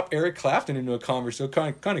drop Eric Clapton into a conversation?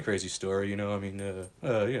 So kind of crazy story, you know? I mean, you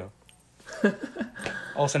know.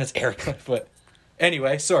 All of a sudden it's Eric Clapton. But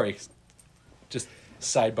anyway, sorry. Just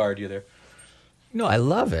sidebarred you there. No, I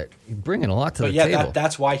love it. You're bringing a lot to But the yeah, table.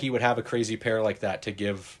 that's why he would have a crazy pair like that to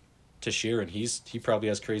give to Sheeran. He probably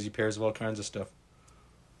has crazy pairs of all kinds of stuff.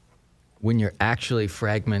 When you're actually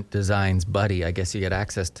Fragment Designs buddy, I guess you get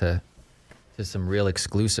access to some real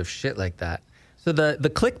exclusive shit like that. So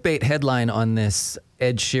the clickbait headline on this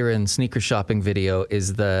Ed Sheeran sneaker shopping video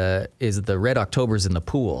is the Red Octobers in the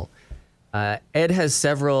pool. Ed has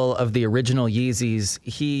several of the original Yeezys.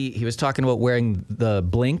 He was talking about wearing the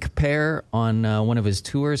Blink pair on one of his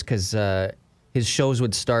tours because his shows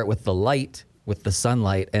would start with the light, with the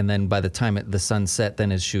sunlight, and then by the time the sun set, then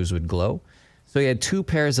his shoes would glow. So he had 2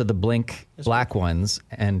 pairs of the Blink black ones,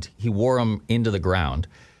 and he wore them into the ground.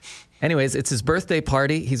 Anyways, it's his birthday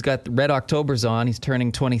party. He's got Red Octobers on. He's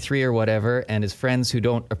turning 23 or whatever, and his friends who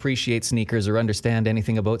don't appreciate sneakers or understand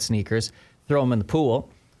anything about sneakers throw him in the pool.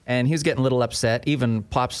 And he was getting a little upset, even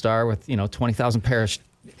pop star with, 20,000 pairs.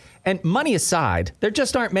 And money aside, there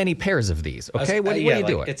just aren't many pairs of these, okay? What are you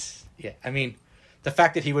doing? I mean, the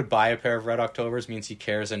fact that he would buy a pair of Red Octobers means he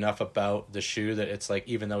cares enough about the shoe that it's like,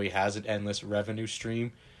 even though he has an endless revenue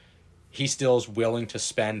stream, he still is willing to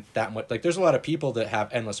spend that much. Like, there's a lot of people that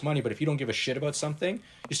have endless money, but if you don't give a shit about something,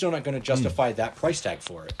 you're still not going to justify that price tag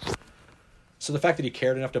for it. So the fact that he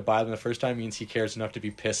cared enough to buy them the first time means he cares enough to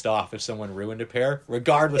be pissed off if someone ruined a pair,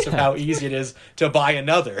 regardless of how easy it is to buy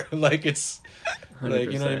another. Like, it's,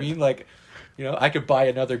 like, you know what I mean? Like, I could buy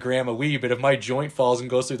another gram of weed, but if my joint falls and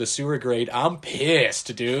goes through the sewer grate, I'm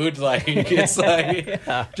pissed, dude. Like, it's like,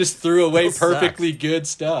 Yeah. just threw away That perfectly good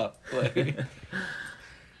stuff. Like,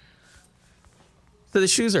 So the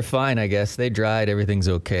shoes are fine, I guess. They dried. Everything's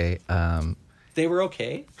okay. they were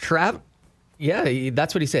okay. Yeah,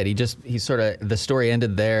 that's what he said. The story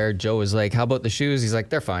ended there. Joe was like, how about the shoes? He's like,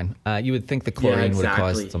 they're fine. You would think the chlorine would have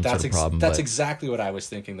exactly. caused some sort of problem. That's but exactly what I was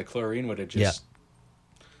thinking. The chlorine would have just...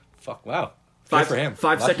 Yeah. Fuck, wow. Good for him.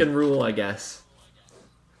 5-second rule, I guess.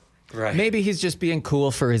 Right. Maybe he's just being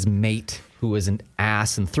cool for his mate who was an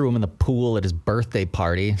ass and threw him in the pool at his birthday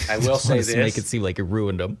party. I will Just say wants to this. make it seem like it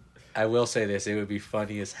ruined him. I will say this. It would be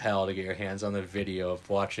funny as hell to get your hands on the video of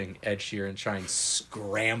watching Ed Sheeran try and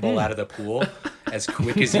scramble out of the pool as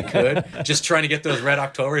quick as he could. Just trying to get those Red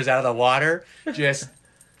Octobers out of the water. Just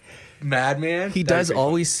madman. He does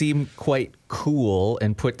always seem quite cool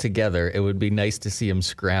and put together. It would be nice to see him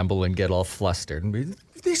scramble and get all flustered and be,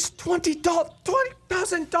 this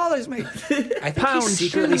 $20,000, mate. I think Pound he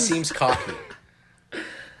secretly shoes. seems cocky.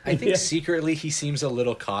 I think secretly he seems a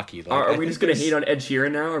little cocky. Like, Are we just going to hate on Ed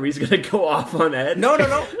Sheeran now? Are we just going to go off on Ed? No.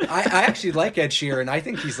 I actually like Ed Sheeran. I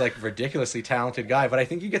think he's like ridiculously talented guy, but I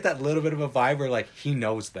think you get that little bit of a vibe where like he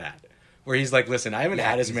knows that. Where he's like, listen, I haven't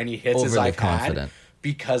had as many hits as overly I've confident. had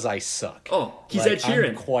because I suck. Oh, he's Like, Ed Sheeran.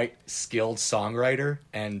 I'm quite skilled songwriter,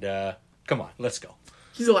 and come on, let's go.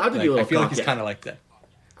 He's allowed to be a Like, little I feel like cocky. he's kind of like that.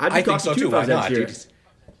 I'd be I think cocky so too. if I Why was Ed not? Sheeran. Dude,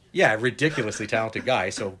 yeah, ridiculously talented guy,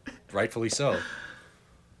 so rightfully so.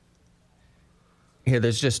 Here,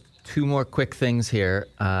 there's just 2 more quick things here.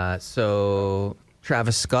 So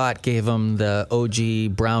Travis Scott gave him the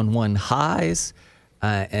OG Brown 1 highs,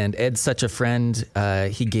 and Ed's such a friend,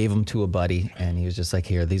 he gave them to a buddy, and he was just like,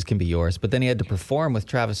 here, these can be yours. But then he had to perform with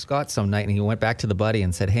Travis Scott some night, and he went back to the buddy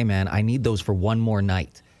and said, hey, man, I need those for one more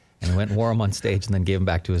night. And he went and wore them on stage and then gave them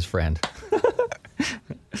back to his friend.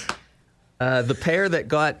 The pair that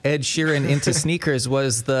got Ed Sheeran into sneakers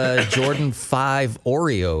was the Jordan 5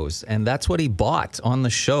 Oreos, and that's what he bought on the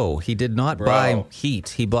show. He did not buy Heat.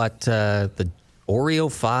 He bought the Oreo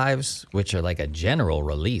 5s, which are like a general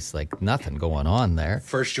release, like nothing going on there.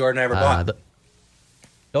 First Jordan I ever bought.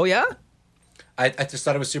 Oh, yeah? I just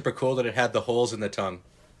thought it was super cool that it had the holes in the tongue,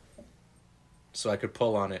 so I could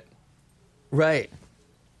pull on it. Right.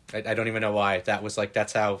 I don't even know why. That was like,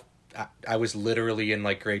 that's how... I was literally in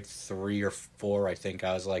like grade 3 or 4, I think.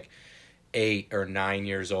 I was like 8 or 9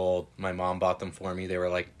 years old. My mom bought them for me. They were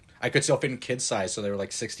like, I could still fit in kid size, so they were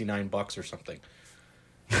like $69 or something.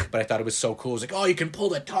 But I thought it was so cool. It was like, oh, you can pull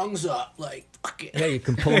the tongues up. Like, fuck it. Yeah, you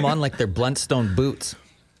can pull them on like they're Bluntstone boots.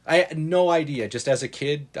 I had no idea. Just as a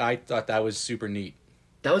kid, I thought that was super neat.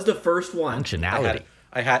 That was the first one. Functionality.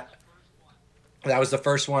 That was the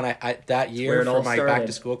first one I that year where it for all my started. back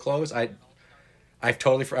to school clothes.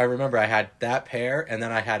 I remember I had that pair, and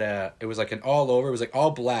then I had it was like an all over, it was like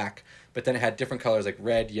all black, but then it had different colors like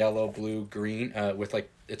red, yellow, blue, green, with like,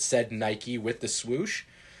 it said Nike with the swoosh,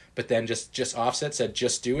 but then just offset said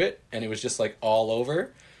just do it, and it was just like all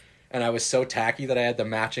over. And I was so tacky that I had the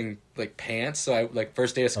matching like pants, so I like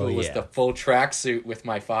first day of school was the full tracksuit with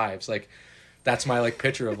my 5s. Like that's my like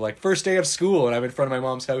picture of like first day of school, and I'm in front of my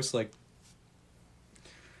mom's house like,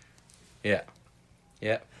 yeah,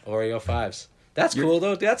 Oreo 5s. That's cool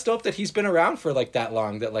though. That's dope that he's been around for like that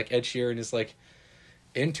long. That like Ed Sheeran is like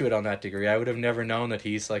into it on that degree. I would have never known that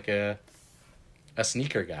he's like a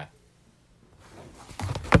sneaker guy.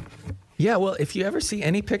 Yeah, well, if you ever see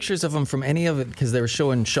any pictures of him from any of it, because they were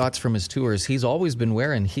showing shots from his tours, he's always been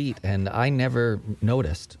wearing Heat, and I never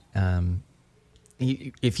noticed.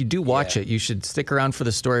 If you do watch it, you should stick around for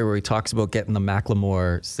the story where he talks about getting the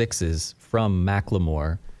Macklemore 6s from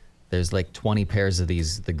Macklemore. There's like 20 pairs of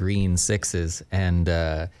these, the green 6s,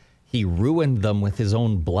 and he ruined them with his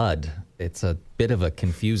own blood. It's a bit of a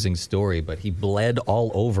confusing story, but he bled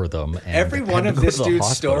all over them. And every one of this dude's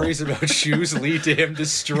hospital. stories about shoes lead to him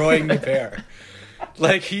destroying the pair.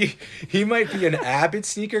 Like he might be an avid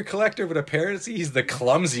sneaker collector, but apparently he's the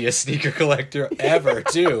clumsiest sneaker collector ever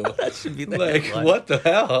too. That should be the like headline. What the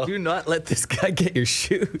hell? Do not let this guy get your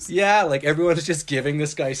shoes. Yeah, like everyone's just giving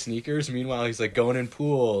this guy sneakers. Meanwhile, he's like going in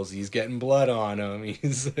pools. He's getting blood on them.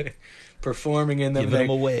 He's like, performing in them,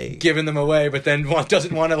 giving them away, but then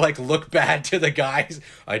doesn't want to like look bad to the guys.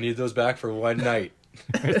 I need those back for one night.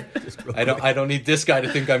 I don't need this guy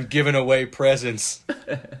to think I'm giving away presents.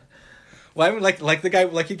 Well, I mean, like the guy,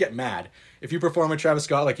 like you get mad if you perform with Travis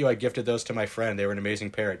Scott, like I gifted those to my friend. They were an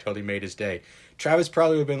amazing pair. It totally made his day. Travis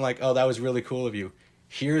probably would have been like, "Oh, that was really cool of you.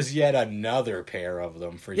 Here's yet another pair of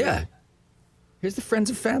them for you." Yeah. Here's the friends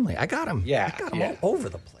and family. I got them. Yeah, I got them all over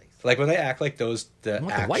the place. Like when they act like those, You want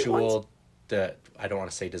the white ones? I don't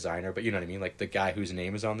want to say designer, but you know what I mean? Like the guy whose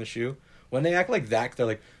name is on the shoe. When they act like that, they're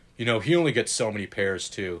like, he only gets so many pairs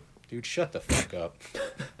too. Dude, shut the fuck up.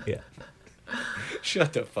 Yeah.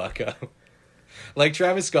 Shut the fuck up. Like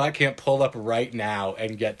Travis Scott can't pull up right now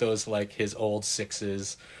and get those like his old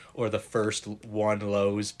 6s or the first one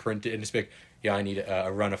lows printed and just be like, yeah, I need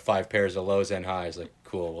a run of 5 pairs of lows and highs. Like,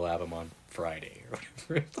 cool, we'll have them on Friday or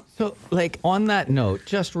whatever. So, like, on that note,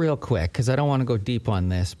 just real quick, because I don't want to go deep on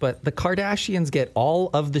this, but the Kardashians get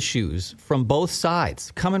all of the shoes from both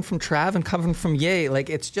sides, coming from Trav and coming from Ye.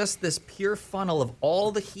 Like, it's just this pure funnel of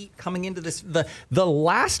all the heat coming into this, the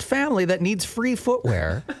last family that needs free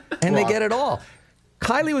footwear, and they get it all.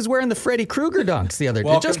 Kylie was wearing the Freddy Krueger dunks the other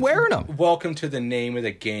day, just wearing them. Welcome to the name of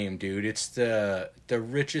the game, dude. It's the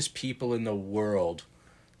richest people in the world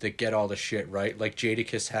that get all the shit, right? Like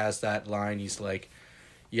Jadakiss has that line. He's like,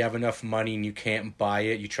 you have enough money and you can't buy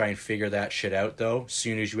it. You try and figure that shit out, though. As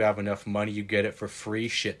soon as you have enough money, you get it for free.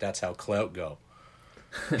 Shit, that's how clout go.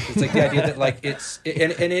 It's like the idea that like and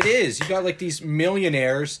it is. You got like these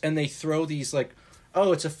millionaires and they throw these like,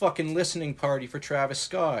 oh, it's a fucking listening party for Travis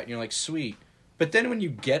Scott. And you're like, sweet. But then when you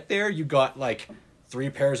get there, you got like 3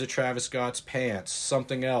 pairs of Travis Scott's pants,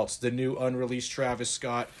 something else, the new unreleased Travis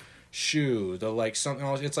Scott shoe, the like something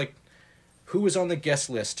else. It's like, who was on the guest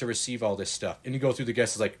list to receive all this stuff? And you go through the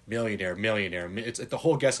guest list like millionaire. It's the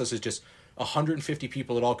whole guest list is just 150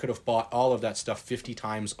 people that all could have bought all of that stuff 50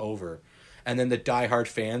 times over. And then the diehard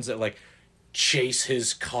fans that like chase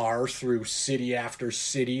his car through city after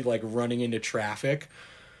city, like running into traffic,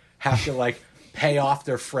 have to like pay off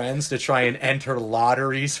their friends to try and enter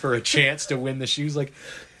lotteries for a chance to win the shoes. Like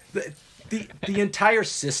the entire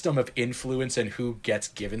system of influence and who gets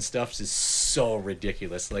given stuff is so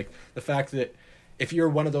ridiculous. Like the fact that if you're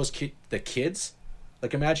one of those the kids,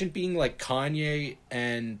 like imagine being like Kanye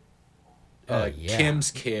and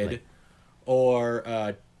Kim's kid, like,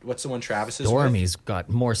 or what's the one Travis is Stormy's with? Got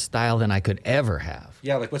more style than I could ever have.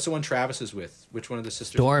 Yeah, like what's the one Travis is with? Which one of the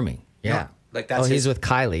sisters? Stormy. Yeah. No, like that's he's with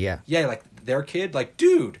Kylie, yeah. Yeah, like their kid, like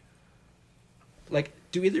dude. Like,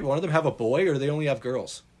 do either one of them have a boy or do they only have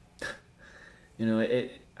girls? I'm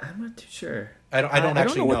not too sure. I don't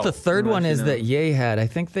actually know what the third one is that Ye had. I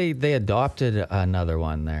think they adopted another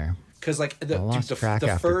one there. Because like the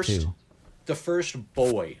first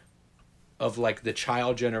boy of like the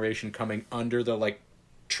child generation coming under the like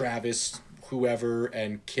Travis, whoever,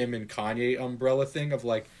 and Kim and Kanye umbrella thing of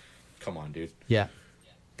like, come on, dude. Yeah.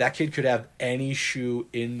 That kid could have any shoe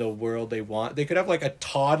in the world they want. They could have like a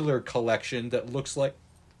toddler collection that looks like,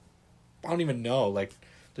 I don't even know, like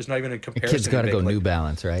there's not even a comparison. The kid's got to go like, New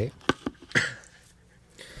Balance, right?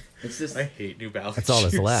 It's just, I hate New Balance. That's all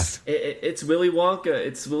that's left. It's Willy Wonka.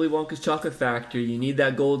 It's Willy Wonka's Chocolate Factory. You need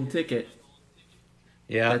that golden ticket.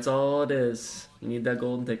 Yeah. That's all it is. You need that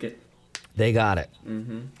golden ticket. They got it.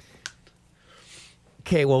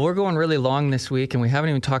 Okay, well, we're going really long this week, and we haven't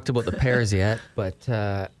even talked about the pairs yet,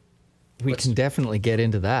 but we can definitely get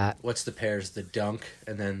into that. What's the pairs? The Dunk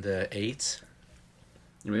and then the 8s?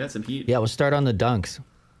 We got some heat. Yeah, we'll start on the dunks.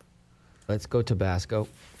 Let's go Tabasco.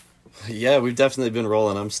 Yeah, we've definitely been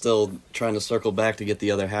rolling. I'm still trying to circle back to get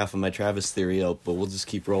the other half of my Travis theory out, but we'll just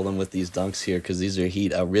keep rolling with these dunks here because these are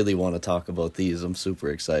heat. I really want to talk about these. I'm super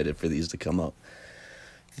excited for these to come out.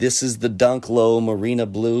 This is the Dunk Low Marina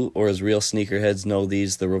Blue, or as real sneakerheads know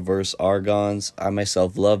these, the reverse Argons. I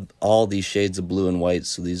myself love all these shades of blue and white,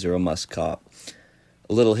 so these are a must cop.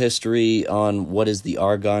 A little history on what is the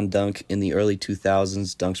Argon Dunk. In the early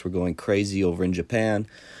 2000s, dunks were going crazy over in Japan,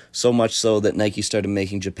 so much so that Nike started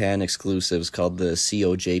making Japan exclusives called the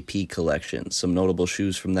COJP collection. Some notable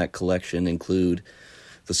shoes from that collection include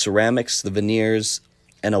the ceramics, the veneers,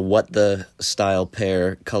 and a What the style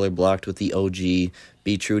pair, color blocked with the OG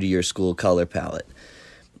Be True to Your School color palette.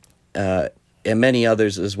 And many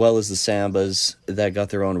others, as well as the Sambas that got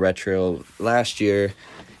their own retro last year.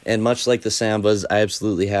 And much like the Sambas, I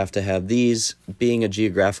absolutely have to have these. Being a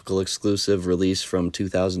geographical exclusive release from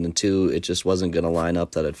 2002, it just wasn't going to line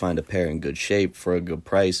up that I'd find a pair in good shape for a good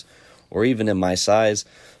price, or even in my size.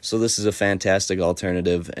 So this is a fantastic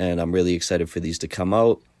alternative, and I'm really excited for these to come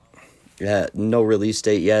out. Yeah, no release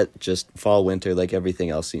date yet, just fall, winter, like everything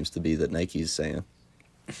else seems to be that Nike's saying.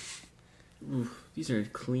 Oof, these are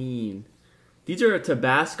clean. These are a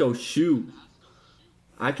Tabasco shoe.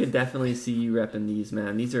 I could definitely see you repping these,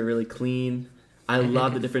 man. These are really clean. I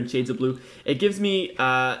love the different shades of blue. It gives me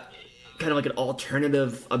kind of like an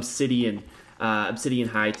alternative obsidian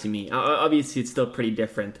high to me. Obviously, it's still pretty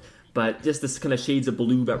different, but just this kind of shades of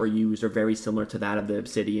blue that were used are very similar to that of the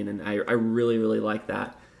obsidian, and I really, really like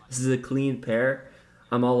that. This is a clean pair.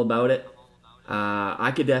 I'm all about it.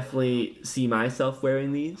 I could definitely see myself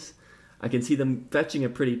wearing these. I can see them fetching a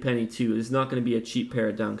pretty penny too. It's not going to be a cheap pair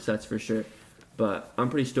of dunks, that's for sure. But I'm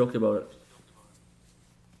pretty stoked about it.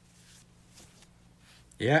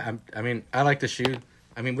 Yeah, I mean, I like the shoe.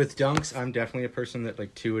 I mean, with dunks, I'm definitely a person that,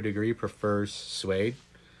 like, to a degree, prefers suede.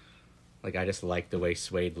 Like, I just like the way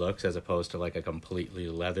suede looks as opposed to, like, a completely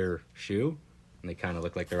leather shoe. And they kind of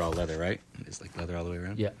look like they're all leather, right? It's like leather all the way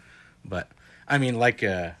around. Yeah. But I mean, like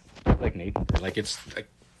Nathan, like it's like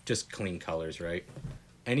just clean colors, right?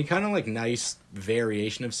 Any kind of like nice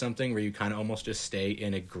variation of something where you kind of almost just stay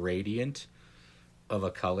in a gradient of a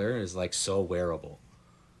color is like so wearable.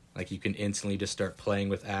 Like you can instantly just start playing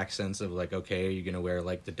with accents of like, okay, you're gonna wear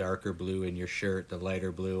like the darker blue in your shirt, the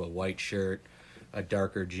lighter blue, a white shirt, a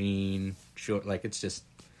darker jean, short. Like it's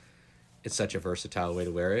such a versatile way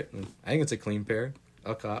to wear it. And I think it's a clean pair.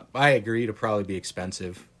 I agree, it'll probably be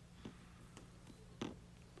expensive.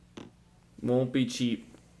 Won't be cheap.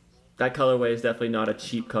 That colorway is definitely not a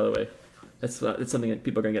cheap colorway. That's something that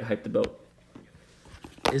people are going to get hyped about.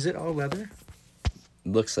 Is it all leather?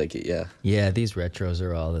 Looks like it, yeah. Yeah, these retros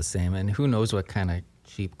are all the same, and who knows what kind of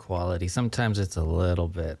cheap quality. Sometimes it's a little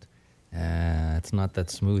bit. It's not that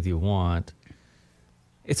smooth you want.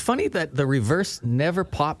 It's funny that the reverse never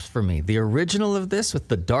pops for me. The original of this with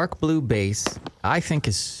the dark blue base, I think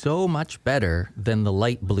is so much better than the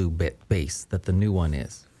light blue base that the new one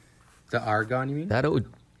is. The Argon, you mean?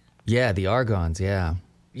 Yeah, the Argons, yeah.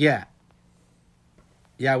 Yeah.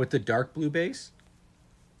 Yeah, with the dark blue base?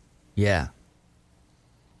 Yeah.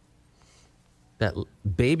 That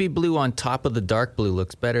baby blue on top of the dark blue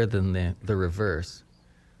looks better than the reverse.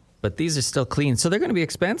 But these are still clean. So they're going to be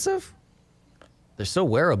expensive? They're so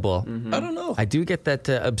wearable. I don't know. I do get that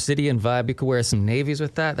obsidian vibe. You could wear some navies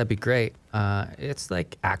with that. That'd be great. It's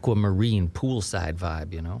like aquamarine poolside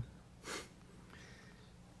vibe, you know?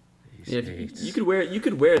 Yeah, you could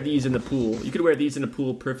wear these in the pool. You could wear these in the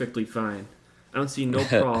pool perfectly fine. I don't see no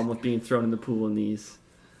problem with being thrown in the pool in these.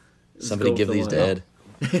 Somebody give these to Ed.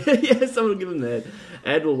 Yeah, someone will give him that.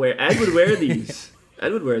 Ed would wear these.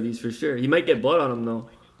 Ed would wear these for sure. He might get blood on them though.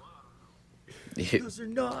 Those are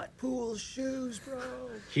not pool shoes, bro.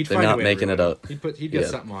 They're not making it up. He'd get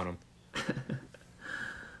something on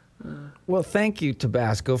them. Well, thank you,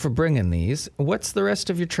 Tabasco, for bringing these. What's the rest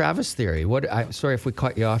of your Travis theory? Sorry if we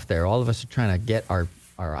cut you off there. All of us are trying to get our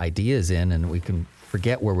ideas in, and we can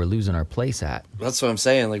forget where we're losing our place at. That's what I'm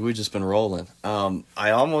saying. Like, we've just been rolling.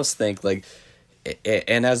 I almost think, like,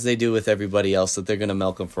 and as they do with everybody else, that they're going to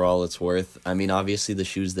milk them for all it's worth. I mean, obviously, the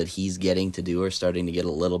shoes that he's getting to do are starting to get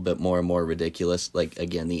a little bit more and more ridiculous. Like,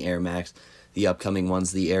 again, the Air Max, the upcoming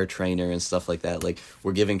ones, the Air Trainer and stuff like that. Like,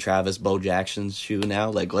 we're giving Travis Bo Jackson's shoe now.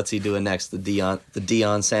 Like, what's he doing next? The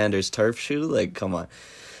Deion Sanders turf shoe? Like, come on.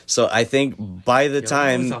 So I think by the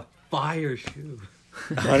time... It's a fire shoe.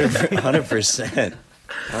 100%.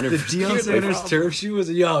 100%. The Deion Sanders turf shoe was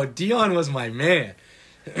Deion was my man.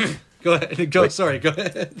 Go ahead. Sorry. Go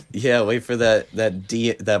ahead. Yeah, wait for that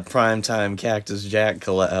primetime Cactus Jack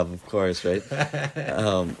collab, of course, right?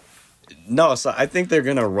 No, so I think they're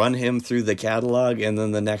going to run him through the catalog, and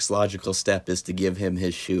then the next logical step is to give him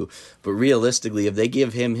his shoe. But realistically, if they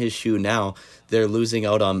give him his shoe now, they're losing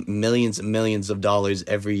out on millions and millions of dollars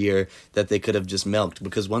every year that they could have just milked.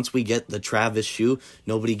 Because once we get the Travis shoe,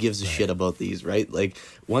 nobody gives a shit about these, right? Like,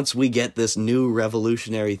 once we get this new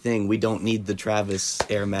revolutionary thing, we don't need the Travis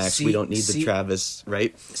Air Max. We don't need the Travis,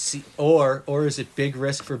 right? Or is it big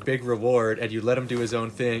risk for big reward, and you let him do his own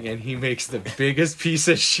thing, and he makes the biggest piece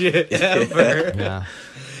of shit ever? Yeah.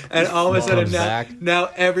 And all of a sudden Back. now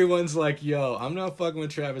everyone's like, yo, I'm not fucking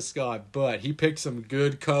with Travis Scott, but he picked some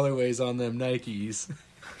good colorways on them Nikes.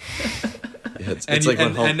 Yeah, it's like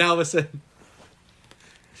when and now all of a sudden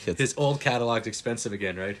his old catalog's expensive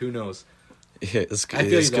again, right? Who knows? Yeah, I feel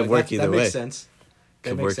this could work either that way. makes sense.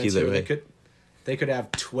 Could That makes work sense either too. way. They could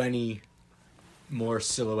have 20 more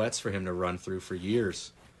silhouettes for him to run through for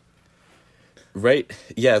years. Right?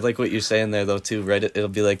 Yeah, like what you're saying there, though, too, right? It'll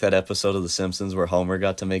be like that episode of The Simpsons where Homer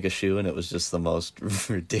got to make a shoe, and it was just the most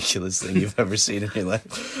ridiculous thing you've ever seen in your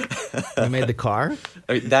life. We made the car?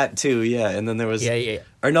 That, too, yeah. And then there was... Yeah.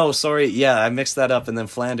 Or no, sorry, yeah, I mixed that up, and then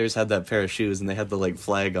Flanders had that pair of shoes, and they had the, like,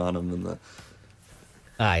 flag on them, and the...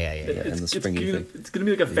 Yeah. and the springy thing. It's gonna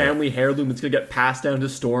be like a family heirloom. It's gonna get passed down to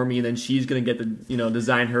Stormy, and then she's gonna get the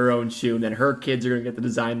design her own shoe, and then her kids are gonna get to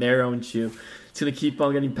design their own shoe. It's gonna keep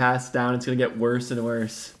on getting passed down. It's gonna get worse and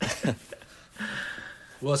worse.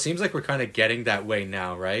 Well, it seems like we're kind of getting that way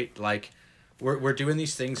now, right? Like, we're doing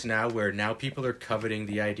these things now where now people are coveting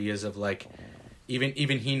the ideas of, like,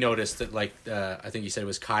 even he noticed that, like, I think he said it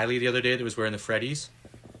was Kylie the other day that was wearing the Freddies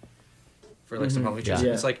for, like, some Halloween shoes.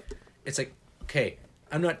 Yeah. It's like, okay,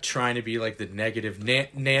 I'm not trying to be, like, the negative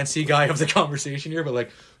Nancy guy of the conversation here, but,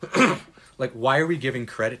 like, like, why are we giving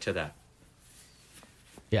credit to that?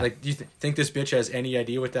 Yeah. Like, do you think this bitch has any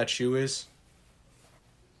idea what that shoe is?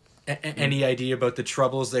 Any idea about the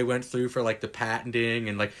troubles they went through for, like, the patenting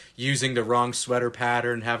and, like, using the wrong sweater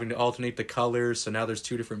pattern, having to alternate the colors, so now there's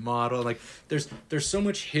two different models. Like, there's so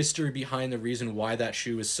much history behind the reason why that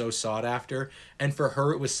shoe is so sought after. And for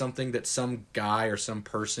her, it was something that some guy or some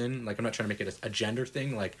person, like, I'm not trying to make it a gender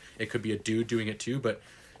thing, like, it could be a dude doing it too, but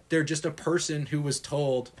they're just a person who was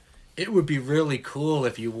told, it would be really cool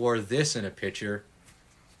if you wore this in a picture.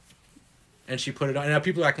 And she put it on. And now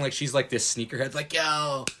people are acting like she's like this sneakerhead. Like,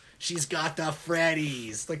 yo, she's got the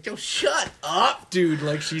Freddies. Like, yo, shut up, dude.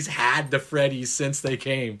 Like, she's had the Freddies since they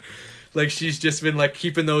came. Like, she's just been, like,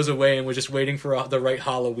 keeping those away and was just waiting for the right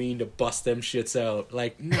Halloween to bust them shits out.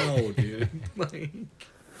 Like, no, dude. Like,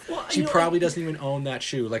 she probably doesn't even own that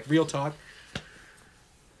shoe. Like, real talk.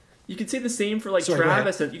 You could say the same for like Sorry,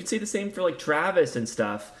 Travis, and you could say the same for like Travis and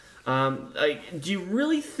stuff. Like, do you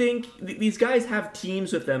really think these guys have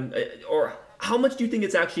teams with them, or how much do you think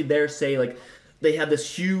it's actually their say? Like, they have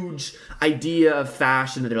this huge idea of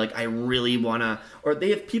fashion that they're like, I really wanna, or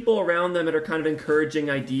they have people around them that are kind of encouraging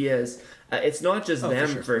ideas. It's not just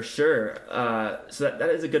them for sure. So that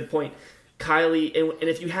is a good point, Kylie. And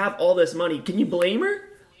if you have all this money, can you blame her?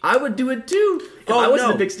 I would do it too. If I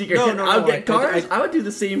wasn't a big sneakerhead, I would get cars. I would do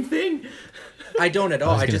the same thing. I don't at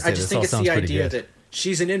all. I just this think all it's the sounds pretty idea good. that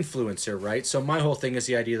she's an influencer, right? So my whole thing is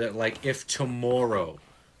the idea that, like, if tomorrow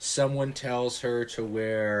someone tells her to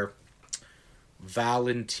wear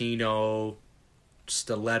Valentino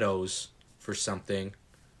stilettos for something,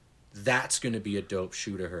 that's going to be a dope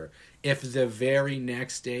shoe to her. If the very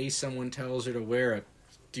next day someone tells her to wear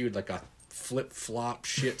like a flip-flop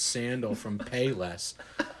shit sandal from Payless,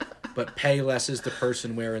 but Payless is the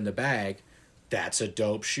person wearing the bag, that's a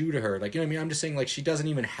dope shoe to her. Like, you know what I mean? I'm just saying, like, she doesn't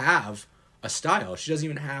even have a style. She doesn't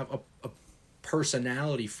even have a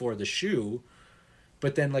personality for the shoe.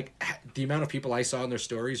 But then, like, the amount of people I saw in their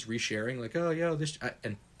stories resharing, like, oh, yeah, this...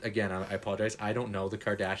 and again, I apologize. I don't know the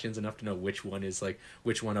Kardashians enough to know which one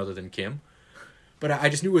other than Kim. But I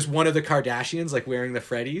just knew it was one of the Kardashians, like, wearing the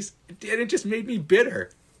Freddies. And it just made me bitter.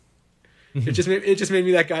 It just made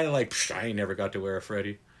me that guy, like, I ain't never got to wear a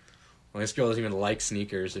Freddie. Well, this girl doesn't even like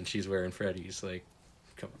sneakers, and she's wearing Freddies. Like,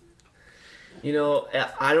 come on. You know,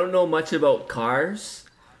 I don't know much about cars,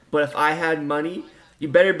 but if I had money, you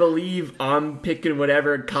better believe I'm picking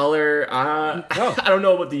whatever color. I don't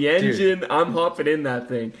know about the engine. Dude, I'm hopping in that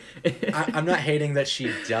thing. I'm not hating that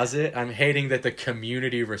she does it. I'm hating that the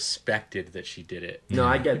community respected that she did it. No,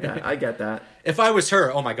 I get that. If I was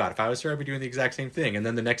her, oh my God, if I was her, I'd be doing the exact same thing. And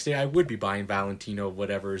then the next day I would be buying Valentino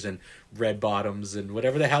whatevers and red bottoms and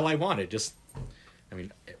whatever the hell I wanted. Just, I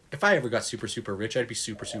mean, if I ever got super, super rich, I'd be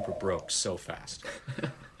super, super broke so fast.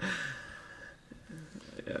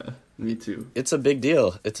 Yeah, me too. It's a big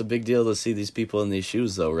deal. It's a big deal to see these people in these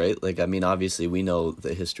shoes, though, right? Like, I mean, obviously, we know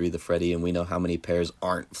the history of the Freddie, and we know how many pairs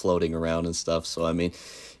aren't floating around and stuff. So, I mean,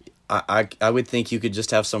 I would think you could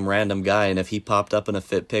just have some random guy, and if he popped up in a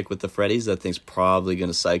fit pick with the Freddies, that thing's probably going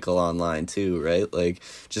to cycle online too, right? Like,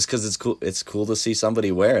 just because it's cool to see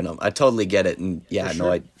somebody wearing them. I totally get it, and yeah, sure.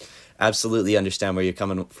 no, I absolutely understand where you're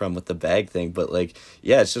coming from with the bag thing, but like,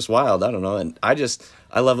 yeah, it's just wild. I don't know, and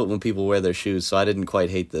I love it when people wear their shoes, so I didn't quite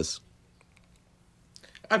hate this.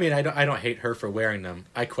 I mean, I don't hate her for wearing them.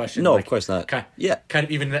 I question. No, like, of course not. Kind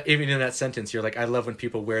of even in that sentence, you're like, I love when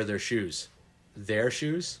people wear their shoes. Their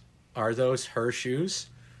shoes? Are those her shoes?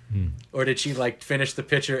 Or did she like finish the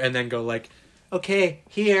picture and then go like, okay,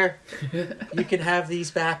 here, you can have these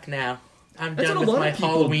back now. I'm That's done what a with lot my of people-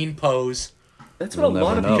 Halloween pose. That's what We'll a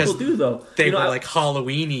lot of never know. people do, though. They You know, were like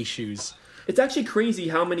Halloween-y shoes. It's actually crazy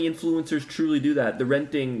how many influencers truly do that.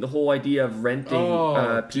 The whole idea of renting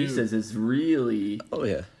Oh, pieces is really, Oh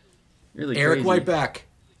yeah. really Eric crazy. Whiteback.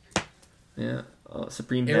 Yeah,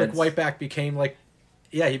 Supreme Eric Heads. Whiteback became like,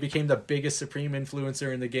 yeah, he became the biggest Supreme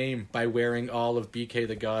influencer in the game by wearing all of BK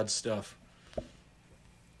the God stuff.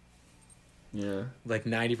 Yeah. Like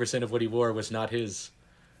 90% of what he wore was not his.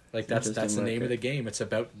 Like that's the Interesting name of the market. game. It's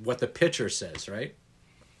about what the pitcher says, right?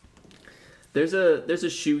 There's a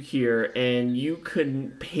shoe here, and you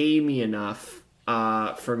couldn't pay me enough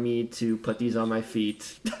for me to put these on my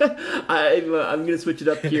feet. I'm gonna switch it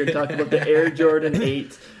up here and talk about the Air Jordan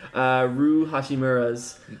 8 Ryu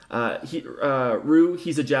Hashimura's. Ryu,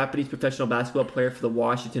 he's a Japanese professional basketball player for the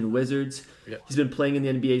Washington Wizards. Yep. He's been playing in the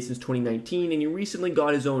NBA since 2019, and he recently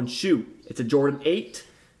got his own shoe. It's a Jordan 8.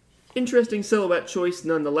 Interesting silhouette choice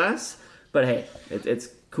nonetheless, but hey, it's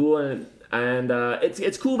cool, and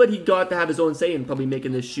it's cool that he got to have his own say in probably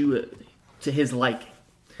making this shoe to his liking.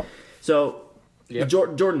 So, Yep.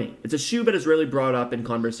 Jordan 8, it's a shoe that is rarely brought up in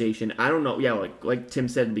conversation. I don't know, yeah, like Tim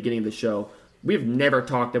said at the beginning of the show, we've never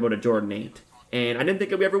talked about a Jordan 8, and I didn't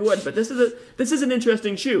think we ever would, but this is an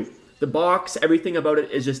interesting shoe. The box, everything about it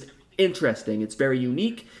is just interesting. It's very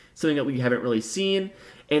unique, something that we haven't really seen,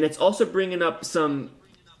 and it's also bringing up some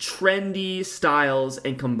trendy styles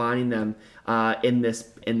and combining them in this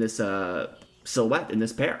silhouette, in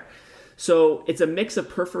this pair. So it's a mix of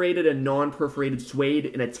perforated and non-perforated suede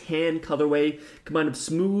in a tan colorway, combined with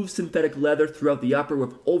smooth synthetic leather throughout the upper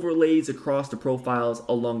with overlays across the profiles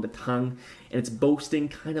along the tongue, and it's boasting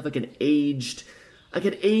kind of like an aged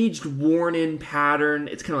worn-in pattern.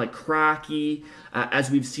 It's kind of like cracky, as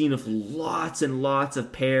we've seen with lots and lots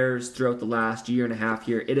of pairs throughout the last year and a half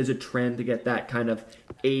here. It is a trend to get that kind of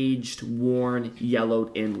aged, worn,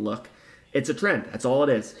 yellowed-in look. It's a trend. That's all it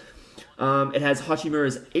is. It has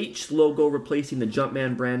Hashimura's H logo replacing the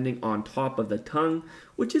Jumpman branding on top of the tongue,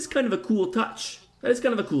 which is kind of a cool touch. That is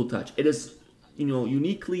kind of a cool touch. It is,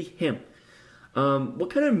 uniquely him.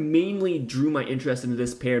 What kind of mainly drew my interest into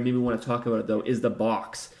this pair, maybe we want to talk about it though, is the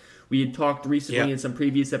box. We had talked recently in some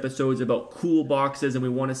previous episodes about cool boxes, and we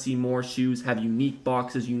want to see more shoes have unique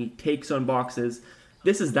boxes, unique takes on boxes.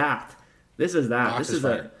 This is that. This is that. Box This is is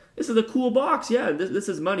fire. this is a cool box. Yeah, this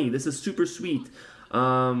is money. This is super sweet.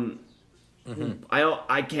 I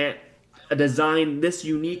can't design this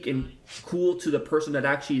unique and cool to the person that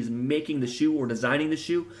actually is making the shoe or designing the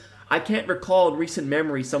shoe. I can't recall in recent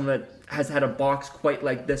memory someone that has had a box quite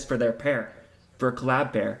like this for their pair, for a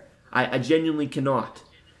collab pair. I genuinely cannot.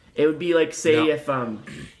 It would be like, say, if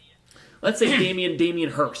let's say Damien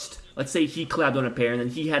Hirst. Let's say he collabed on a pair, and then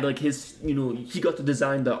he had like his, he got to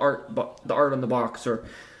design the art on the box, or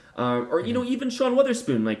even Sean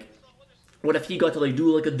Weatherspoon. Like, what if he got to like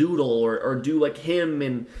do like a doodle or do like him?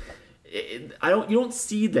 And you don't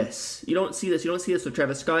see this. You don't see this. You don't see this with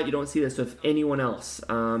Travis Scott. You don't see this with anyone else.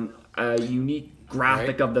 A unique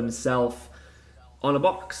graphic of themselves on a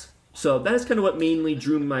box. So that is kind of what mainly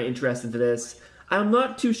drew my interest into this. I'm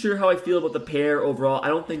not too sure how I feel about the pair overall. I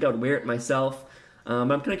don't think I would wear it myself. I'm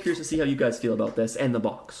kind of curious to see how you guys feel about this and the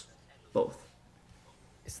box, both.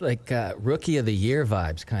 It's like Rookie of the Year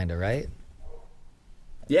vibes, kind of, right?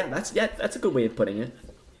 Yeah, that's a good way of putting it.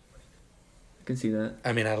 I can see that.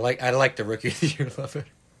 I mean, I like the Rookie of the Year, love it,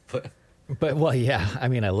 But, well, yeah, I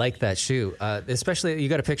mean, I like that shoe. Especially, you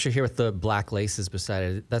got a picture here with the black laces beside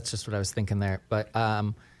it. That's just what I was thinking there. But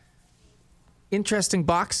interesting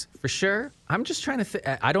box, for sure. I'm just trying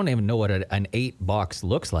to I don't even know what an 8 box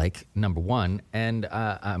looks like, number one. And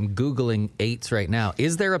I'm Googling 8s right now.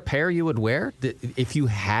 Is there a pair you would wear? If you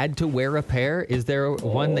had to wear a pair, is there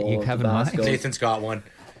one that you have in mind? Nathan's got one.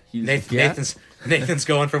 Nathan's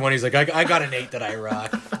going for one. He's like, I got an 8 that I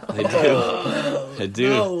rock. I do. I do.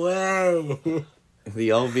 No way. The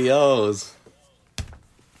OVOs.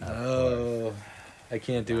 Oh, I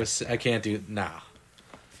can't do. Nah.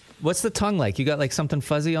 What's the tongue like? You got like something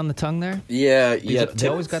fuzzy on the tongue there? Yeah, They yeah.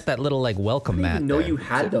 always got that little like I welcome didn't mat even know there. you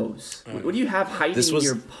had those. What do you have hiding This in was-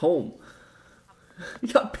 your home? You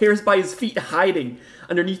got Pears by his feet hiding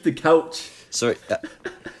underneath the couch. Sorry.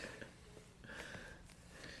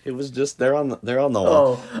 It was just they're on the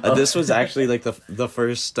wall. Oh. This was actually like the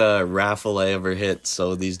first raffle I ever hit,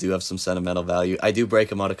 so these do have some sentimental value. I do break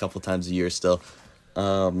them out a couple times a year still.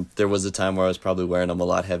 There was a time where I was probably wearing them a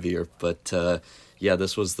lot heavier, but yeah,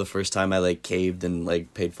 this was the first time I like caved and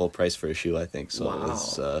like paid full price for a shoe, I think. So Wow, it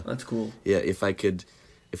was, that's cool. yeah, if I could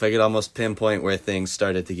almost pinpoint where things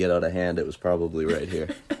started to get out of hand, it was probably right here.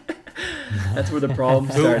 That's where the problem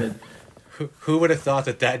started. Who would have thought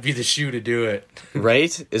that that'd be the shoe to do it?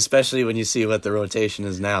 Right? Especially when you see what the rotation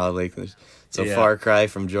is now. Like, it's a Yeah. far cry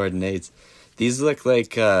from Jordan 8s. These look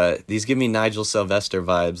like, these give me Nigel Sylvester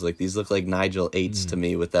vibes. Like, these look like Nigel 8s to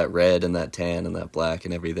me with that red and that tan and that black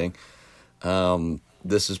and everything.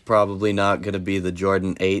 This is probably not going to be the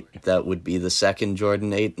Jordan 8 that would be the second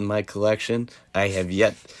Jordan 8 in my collection. I have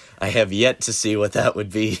yet to see what that would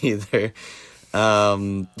be either.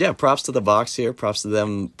 Yeah, props to the box here. Props to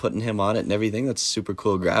them putting him on it and everything. That's a super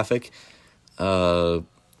cool graphic.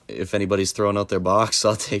 If anybody's throwing out their box,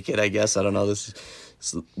 I'll take it, I guess. I don't know. This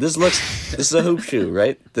is a hoop shoe,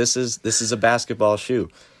 right? This is a basketball shoe.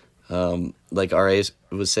 Like RA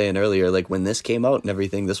was saying earlier, like when this came out and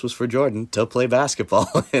everything, this was for Jordan to play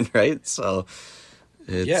basketball in, right? So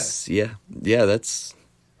it's yeah, that's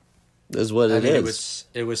what it is.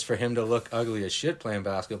 It was for him to look ugly as shit playing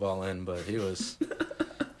basketball in, but he was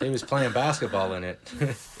playing basketball in it.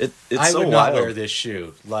 It's I so would not wild. wear this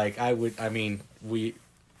shoe. Like I wouldn't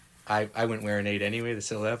wear an 8 anyway, the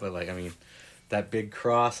silhouette, but like I mean, that big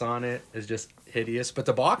cross on it is just hideous. But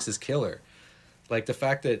the box is killer. Like the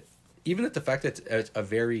fact that it's a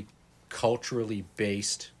very culturally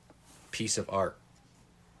based piece of art.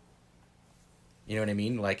 You know what I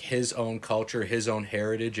mean? Like his own culture, his own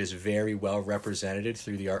heritage is very well represented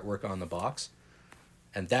through the artwork on the box.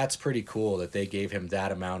 And that's pretty cool that they gave him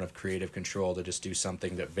that amount of creative control to just do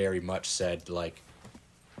something that very much said, like,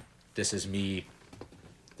 this is me,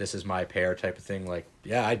 this is my pair type of thing. Like,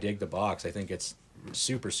 yeah, I dig the box. I think it's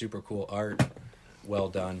super, super cool art. Well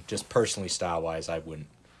done. Just personally, style-wise,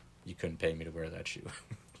 you couldn't pay me to wear that shoe.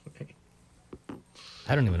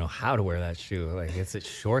 I don't even know how to wear that shoe. Like it's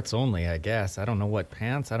shorts only, I guess. I don't know what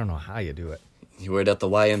pants. I don't know how you do it. You wear it at the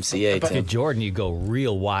YMCA, If you're Tim. Jordan, you go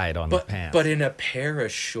real wide on the pants. But in a pair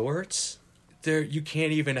of shorts, you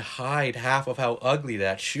can't even hide half of how ugly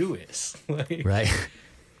that shoe is. Like, right?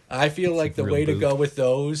 I feel like the real way to boot. go with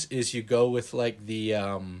those is you go with like the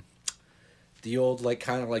old like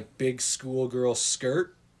kind of like big schoolgirl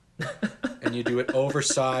skirt, and you do it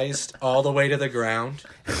oversized all the way to the ground.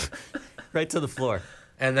 Right to the floor.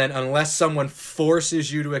 And then unless someone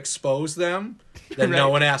forces you to expose them, then no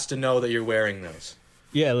Right. one has to know that you're wearing those.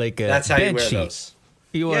 Yeah, like a That's how you bed wear sheet. those.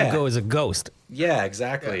 You want Yeah. to go as a ghost. Yeah,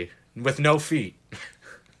 exactly. With no feet.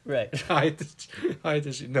 Right.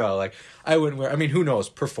 No, like I wouldn't wear. I mean, who knows?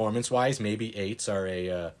 Performance-wise, maybe 8s are a.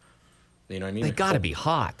 You know what I mean? They got to be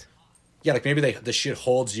hot. Yeah, like maybe the shit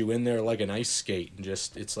holds you in there like an ice skate, and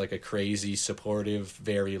just it's like a crazy supportive,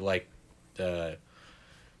 very like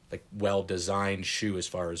well designed shoe as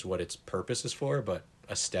far as what its purpose is for, but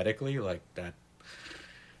aesthetically, like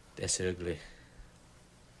that's ugly.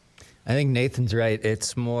 I think Nathan's right.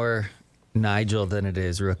 It's more Nigel than it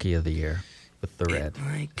is Rookie of the Year with the red.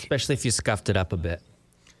 Especially if you scuffed it up a bit.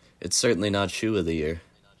 It's certainly not shoe of the year.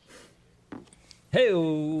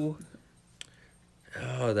 Hey-o.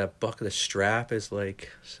 Oh, that buck of the strap is like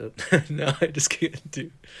so. No, I just can't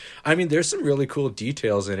do. I mean, there's some really cool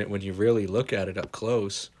details in it when you really look at it up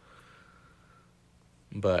close.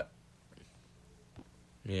 But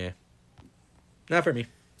yeah, not for me.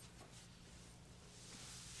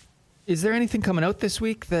 Is there anything coming out this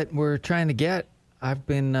week that we're trying to get? I've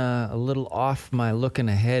been a little off my looking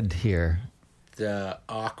ahead here. The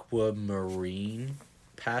aquamarine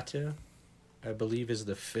pata, I believe, is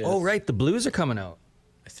the 5th. Oh, right. The Blues are coming out.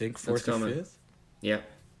 I think That's 4th or coming. 5th. Yeah.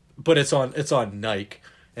 But it's on Nike,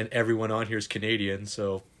 and everyone on here is Canadian,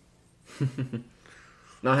 so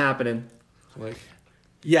Not happening. like,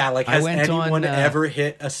 yeah, like I has went anyone on, ever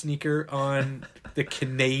hit a sneaker on the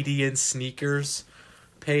Canadian sneakers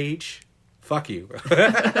page? Fuck you.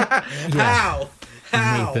 How?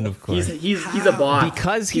 Nathan, of course. He's a bot.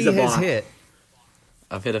 Because he He's a has bot. hit.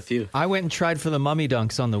 I've hit a few. I went and tried for the Mummy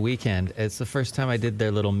Dunks on the weekend. It's the first time I did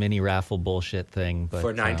their little mini raffle bullshit thing. But,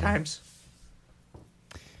 For 9 times?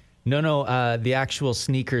 No, the actual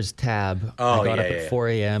sneakers tab. Oh, I got yeah, up yeah, at yeah. 4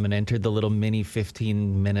 a.m. and entered the little mini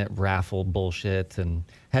 15-minute raffle bullshit and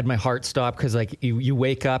had my heart stop because like you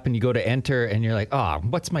wake up and you go to enter and you're like, oh,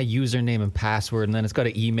 what's my username and password? And then it's got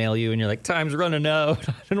to email you and you're like, time's running out.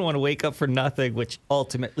 I don't want to wake up for nothing, which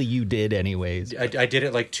ultimately you did anyways. I did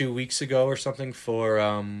it like 2 weeks ago or something for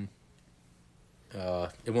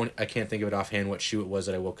I can't think of it offhand what shoe it was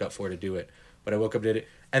that I woke up for to do it, but I woke up, did it,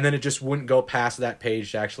 and then it just wouldn't go past that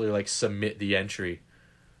page to actually like submit the entry.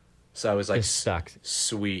 So I was like, Just sucked.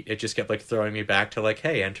 sweet. It just kept like throwing me back to like,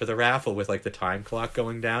 hey, enter the raffle with like the time clock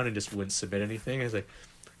going down, and just wouldn't submit anything. I was like,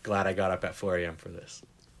 glad I got up at 4 a.m. for this.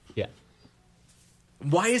 Yeah.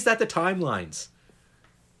 Why is that the timelines?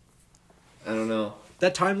 I don't know.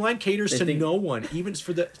 That timeline caters They to think- no one, even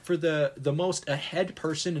for the most ahead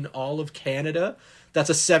person in all of Canada. That's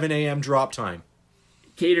a 7 a.m. drop time.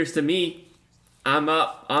 Caters to me. I'm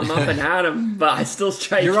up and at 'em, but I still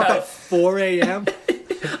strike You're up out. at 4 a.m.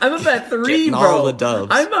 I'm up at 3, Getting bro. all the dubs.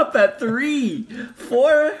 I'm up at 3.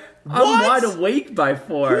 4. I'm What? wide awake by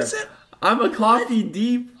 4. Who's it? I'm a coffee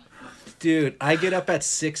deep. Dude, I get up at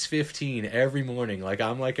 6:15 every morning. Like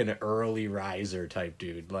I'm like an early riser type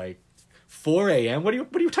dude. Like 4 a.m. What time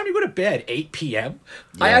do you go to bed? 8 p.m.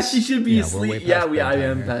 I actually should be Yeah, we're way asleep. Yeah, past I bedtime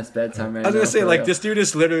am here. past bedtime right I was gonna now, say for like real. this dude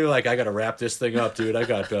is literally like I gotta wrap this thing up, dude. I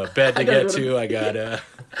got bed to I gotta get go to- to. I got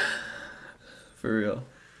For real.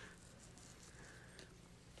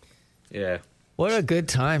 yeah. What a good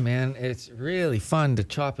time, man. It's really fun to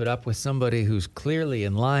chop it up with somebody who's clearly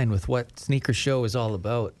in line with what Sneaker Show is all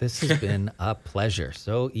about. This has been a pleasure.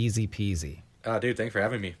 So easy peasy. Dude, thanks for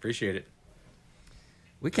having me. Appreciate it.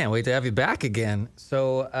 We can't wait to have you back again.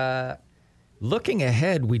 So, looking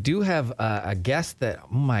ahead, we do have a guest that,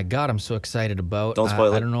 oh my God, I'm so excited about. Don't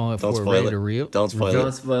spoil it. I don't know if Don't we're spoil ready it. to Don't spoil Don't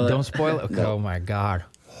it. spoil it. Don't spoil it? Okay, No. Oh my God.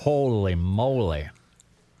 Holy moly.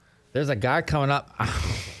 There's a guy coming up.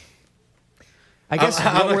 I guess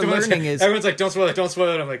what we're learning is everyone's like, don't spoil it, don't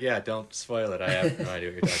spoil it. I'm like, yeah, don't spoil it. I have no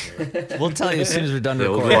idea what you're talking about. we'll tell you as soon as we're done Yeah,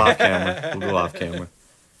 we'll recording. go off camera. We'll go off camera.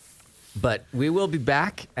 But we will be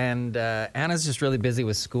back, and Anna's just really busy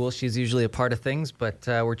with school. She's usually a part of things, but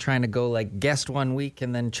we're trying to go like guest one week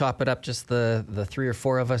and then chop it up just the 3 or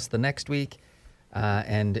 4 of us the next week.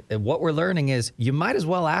 And what we're learning is you might as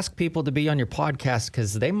well ask people to be on your podcast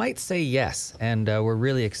because they might say yes. And we're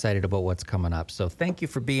really excited about what's coming up. So thank you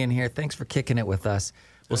for being here. Thanks for kicking it with us.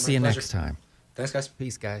 We'll My see you pleasure. next time. Thanks, guys.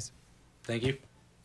 Peace, guys. Thank you.